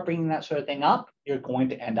start bringing that sort of thing up, you're going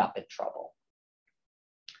to end up in trouble.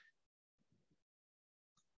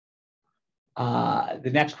 The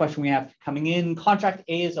next question we have coming in, contract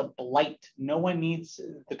A is a blight. No one needs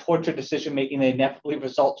the torture decision-making that inevitably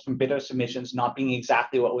results from bidder submissions not being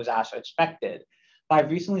exactly what was asked or expected. But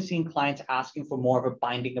I've recently seen clients asking for more of a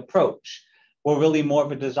binding approach, or really more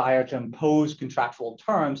of a desire to impose contractual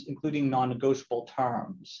terms, including non-negotiable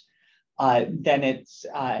terms. Then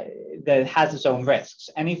that has its own risks.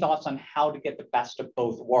 Any thoughts on how to get the best of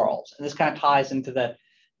both worlds? And this kind of ties into the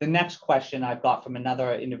next question I've got from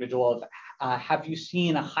another individual of, have you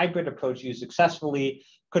seen a hybrid approach used successfully?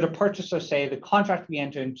 Could a purchaser say the contract we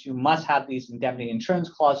enter into must have these indemnity insurance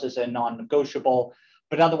clauses and non-negotiable,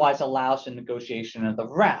 but otherwise allows the negotiation of the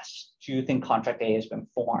rest? Do you think contract A has been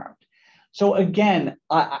formed? So again,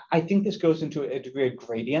 I think this goes into a degree of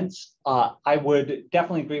gradients. I would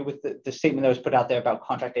definitely agree with the statement that was put out there about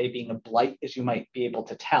contract A being a blight, as you might be able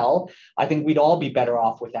to tell. I think we'd all be better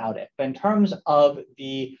off without it. But in terms of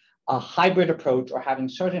the hybrid approach or having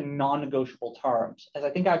certain non-negotiable terms, as I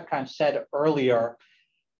think I've kind of said earlier,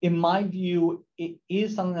 in my view, it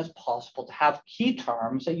is something that's possible to have key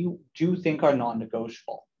terms that you do think are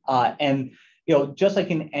non-negotiable. And you know, just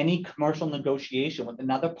like in any commercial negotiation with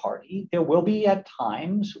another party, there will be at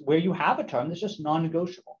times where you have a term that's just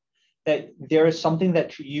non-negotiable, that there is something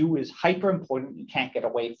that to you is hyper important you can't get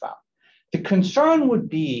away from. The concern would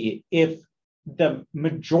be if the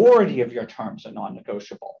majority of your terms are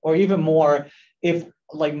non-negotiable, or even more, if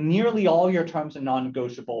like nearly all your terms are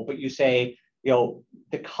non-negotiable, but you say, you know,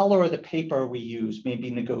 the color of the paper we use may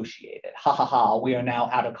be negotiated. Ha ha ha, we are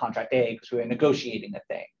now out of contract A because we are negotiating a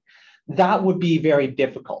thing. That would be very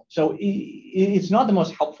difficult. So it's not the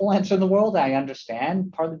most helpful answer in the world, I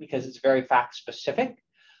understand, partly because it's very fact specific,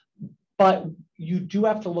 but you do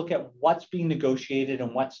have to look at what's being negotiated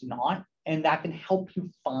and what's not, and that can help you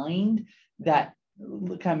find that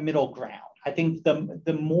kind of middle ground. I think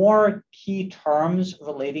the more key terms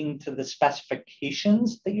relating to the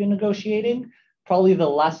specifications that you're negotiating, probably the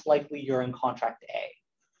less likely you're in contract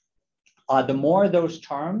A. The more of those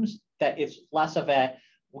terms that it's less of a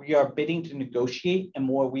we are bidding to negotiate and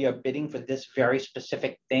more we are bidding for this very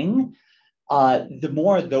specific thing, the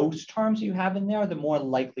more of those terms you have in there, the more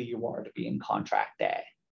likely you are to be in contract A.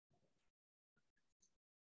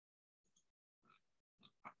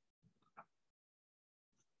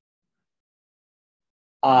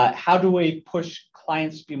 How do we push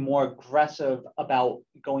clients to be more aggressive about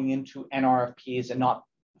going into NRFPs and not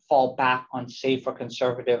fall back on safe or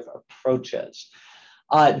conservative approaches?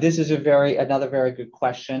 This is another very good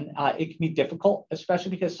question. It can be difficult,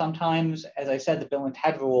 especially because sometimes, as I said, the Bill and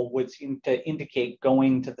Ted rule would seem to indicate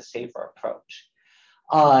going to the safer approach.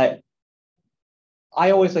 I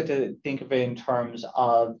always like to think of it in terms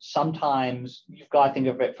of sometimes you've got to think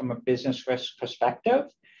of it from a business risk perspective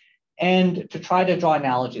and to try to draw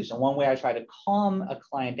analogies. And one way I try to calm a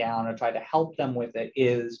client down or try to help them with it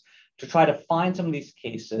is to try to find some of these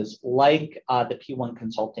cases like the P1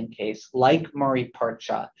 consulting case, like Murray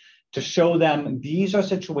Percha, to show them these are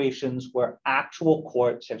situations where actual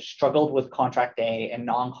courts have struggled with contract A and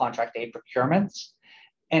non-contract A procurements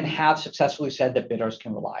and have successfully said that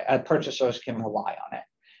purchasers can rely on it.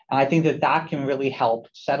 And I think that can really help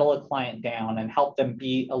settle a client down and help them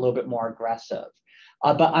be a little bit more aggressive.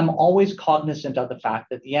 But I'm always cognizant of the fact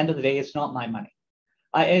that at the end of the day, it's not my money.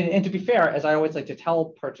 And to be fair, as I always like to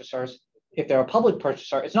tell purchasers, if they're a public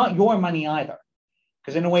purchaser, it's not your money either,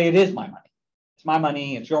 because in a way it is my money. It's my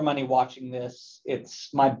money, it's your money watching this, it's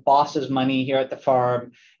my boss's money here at the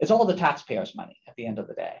firm, it's all the taxpayers' money at the end of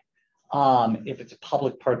the day, if it's a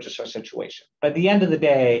public purchaser situation. But at the end of the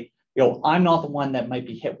day, I'm not the one that might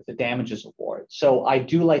be hit with the damages award. So I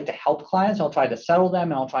do like to help clients. I'll try to settle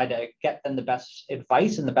them and I'll try to get them the best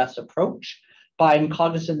advice and the best approach. But I'm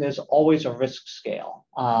cognizant there's always a risk scale.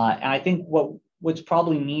 And I think what's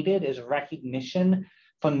probably needed is recognition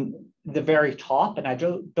from the very top. And I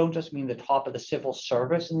don't just mean the top of the civil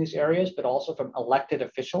service in these areas, but also from elected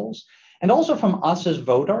officials and also from us as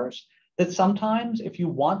voters, that sometimes if you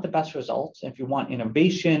want the best results, if you want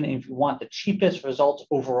innovation, and if you want the cheapest results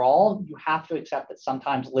overall, you have to accept that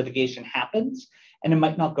sometimes litigation happens and it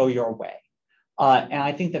might not go your way. And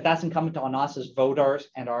I think that that's incumbent on us as voters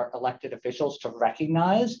and our elected officials to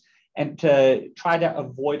recognize and to try to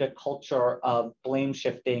avoid a culture of blame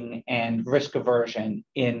shifting and risk aversion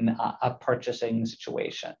in a purchasing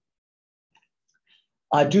situation.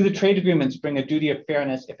 Do the trade agreements bring a duty of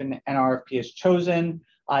fairness if an NRFP is chosen?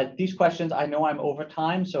 These questions, I know I'm over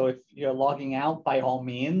time, so if you're logging out, by all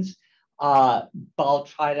means, but I'll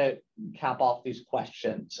try to cap off these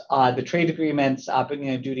questions. The trade agreements bringing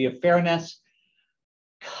a duty of fairness,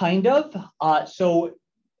 kind of. So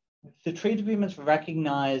the trade agreements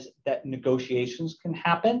recognize that negotiations can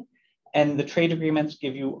happen, and the trade agreements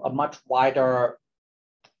give you a much wider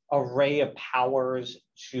array of powers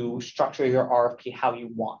to structure your RFP how you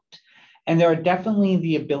want. And there are definitely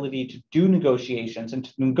the ability to do negotiations and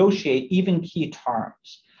to negotiate even key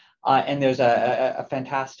terms. And there's a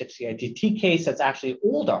fantastic CITT case that's actually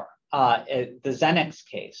older, the Xenex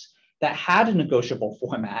case, that had a negotiable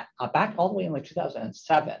format back all the way in like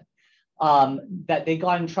 2007, that they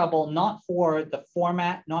got in trouble not for the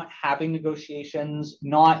format, not having negotiations,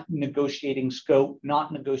 not negotiating scope,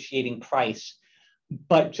 not negotiating price,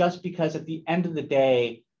 but just because at the end of the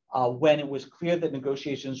day, when it was clear that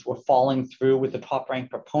negotiations were falling through with the top-ranked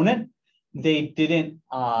proponent, they didn't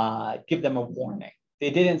give them a warning. They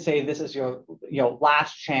didn't say, this is your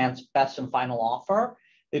last chance, best and final offer.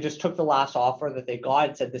 They just took the last offer that they got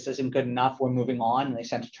and said, this isn't good enough, we're moving on, and they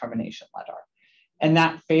sent a termination letter. And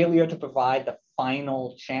that failure to provide the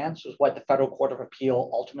final chance was what the Federal Court of Appeal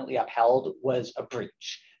ultimately upheld was a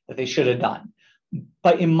breach that they should have done.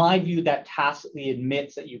 But in my view, that tacitly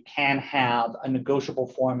admits that you can have a negotiable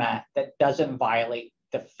format that doesn't violate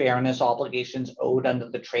the fairness obligations owed under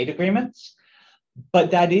the trade agreements.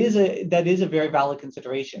 But that is a very valid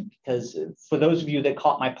consideration, because for those of you that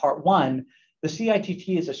caught my part one, the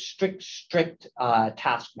CITT is a strict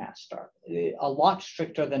taskmaster, a lot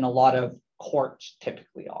stricter than a lot of courts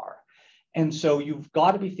typically are. And so you've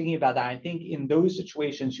got to be thinking about that. I think in those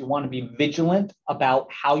situations, you want to be vigilant about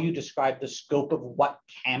how you describe the scope of what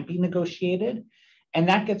can be negotiated. And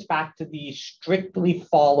that gets back to the strictly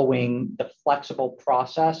following the flexible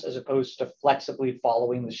process as opposed to flexibly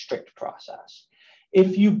following the strict process.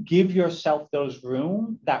 If you give yourself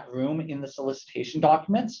that room in the solicitation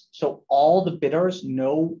documents, so all the bidders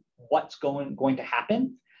know what's going to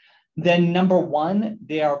happen, then number one,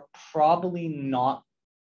 they are probably not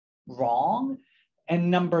wrong. And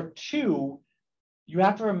number two, you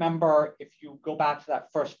have to remember, if you go back to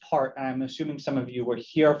that first part, and I'm assuming some of you were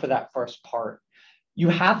here for that first part, you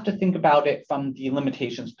have to think about it from the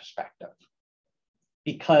limitations perspective.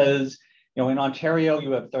 Because in Ontario,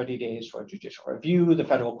 you have 30 days for a judicial review, the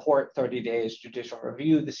federal court, 30 days judicial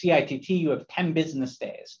review, the CITT, you have 10 business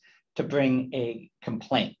days to bring a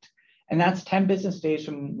complaint. And that's 10 business days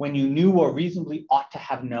from when you knew or reasonably ought to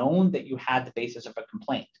have known that you had the basis of a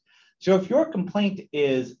complaint. So if your complaint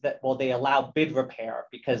is that, well, they allow bid repair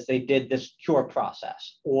because they did this cure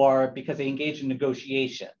process, or because they engaged in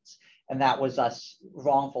negotiations, and that was us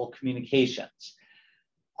wrongful communications,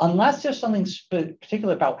 unless there's something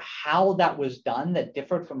particular about how that was done that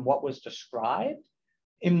differed from what was described,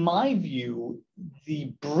 in my view,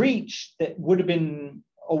 the breach that would have been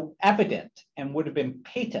evident and would have been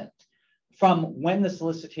patent from when the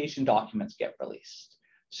solicitation documents get released.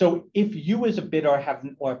 So if you as a bidder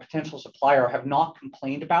or a potential supplier have not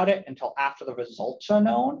complained about it until after the results are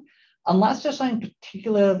known, unless there's something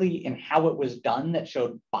particularly in how it was done that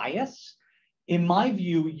showed bias, in my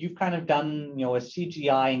view, you've kind of done a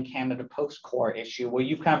CGI in Canada post-core issue where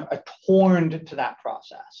you've kind of adorned to that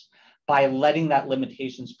process by letting that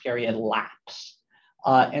limitations period lapse.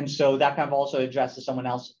 And so that kind of also addresses someone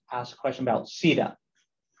else asked a question about CETA.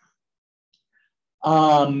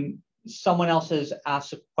 Someone else has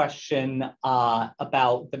asked a question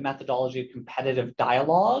about the methodology of competitive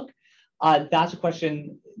dialogue. That's a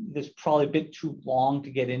question that's probably a bit too long to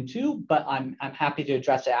get into, but I'm happy to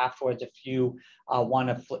address it afterwards if you want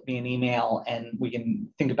to flip me an email and we can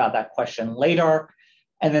think about that question later.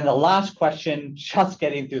 And then the last question, just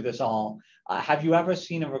getting through this all, have you ever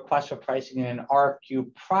seen a request for pricing in an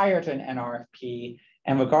RFQ prior to an NRFP?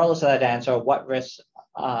 And regardless of that answer, what risks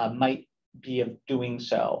might be of doing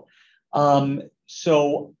so?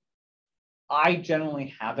 So I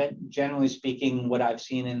generally haven't. Generally speaking, what I've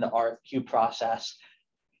seen in the RFQ process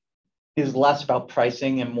is less about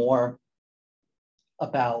pricing and more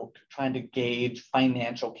about trying to gauge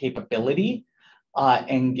financial capability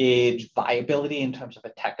and gauge viability in terms of a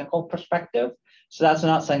technical perspective. So that's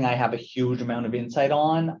not something I have a huge amount of insight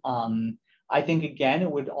on. I think, again,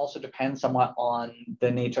 it would also depend somewhat on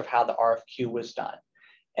the nature of how the RFQ was done.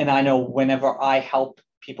 And I know whenever I help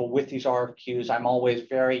people with these RFQs, I'm always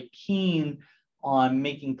very keen on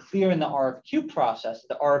making clear in the RFQ process,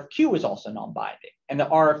 the RFQ is also non-binding. And the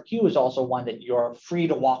RFQ is also one that you're free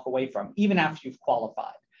to walk away from, even after you've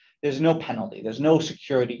qualified. There's no penalty, there's no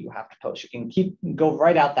security you have to post. You can go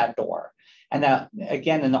right out that door. And that,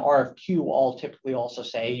 again, in the RFQ, I'll typically also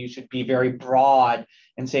say you should be very broad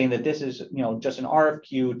in saying that this is, just an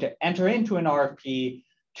RFQ to enter into an RFP,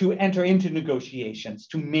 to enter into negotiations,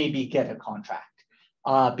 to maybe get a contract.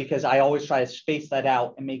 Because I always try to space that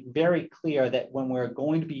out and make very clear that when we're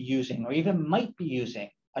going to be using, or even might be using,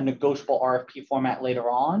 a negotiable RFP format later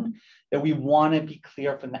on, that we want to be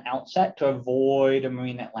clear from the outset to avoid a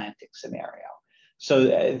Marine Atlantic scenario.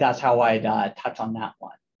 So that's how I'd touch on that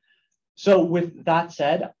one. So with that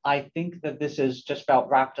said, I think that this has just about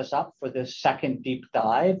wrapped us up for this second deep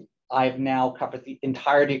dive. I've now covered the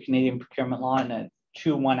entirety of Canadian procurement law in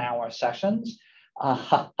 2 one-hour sessions.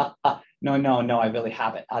 No, I really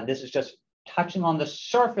haven't. This is just touching on the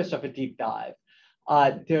surface of a deep dive.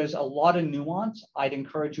 There's a lot of nuance. I'd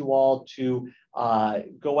encourage you all to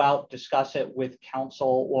go out, discuss it with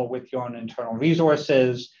counsel or with your own internal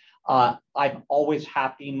resources. I'm always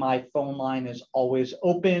happy. My phone line is always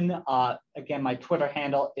open. Again, my Twitter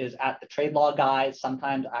handle is @TheTradeLawGuy.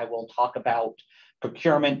 Sometimes I will talk about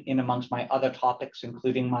procurement in amongst my other topics,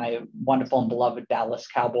 including my wonderful and beloved Dallas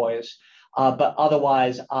Cowboys. But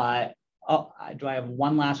otherwise, do I have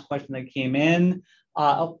one last question that came in?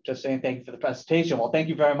 Just saying thank you for the presentation. Well, thank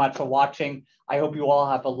you very much for watching. I hope you all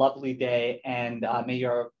have a lovely day, and may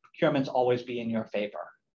your procurements always be in your favor.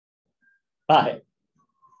 Bye.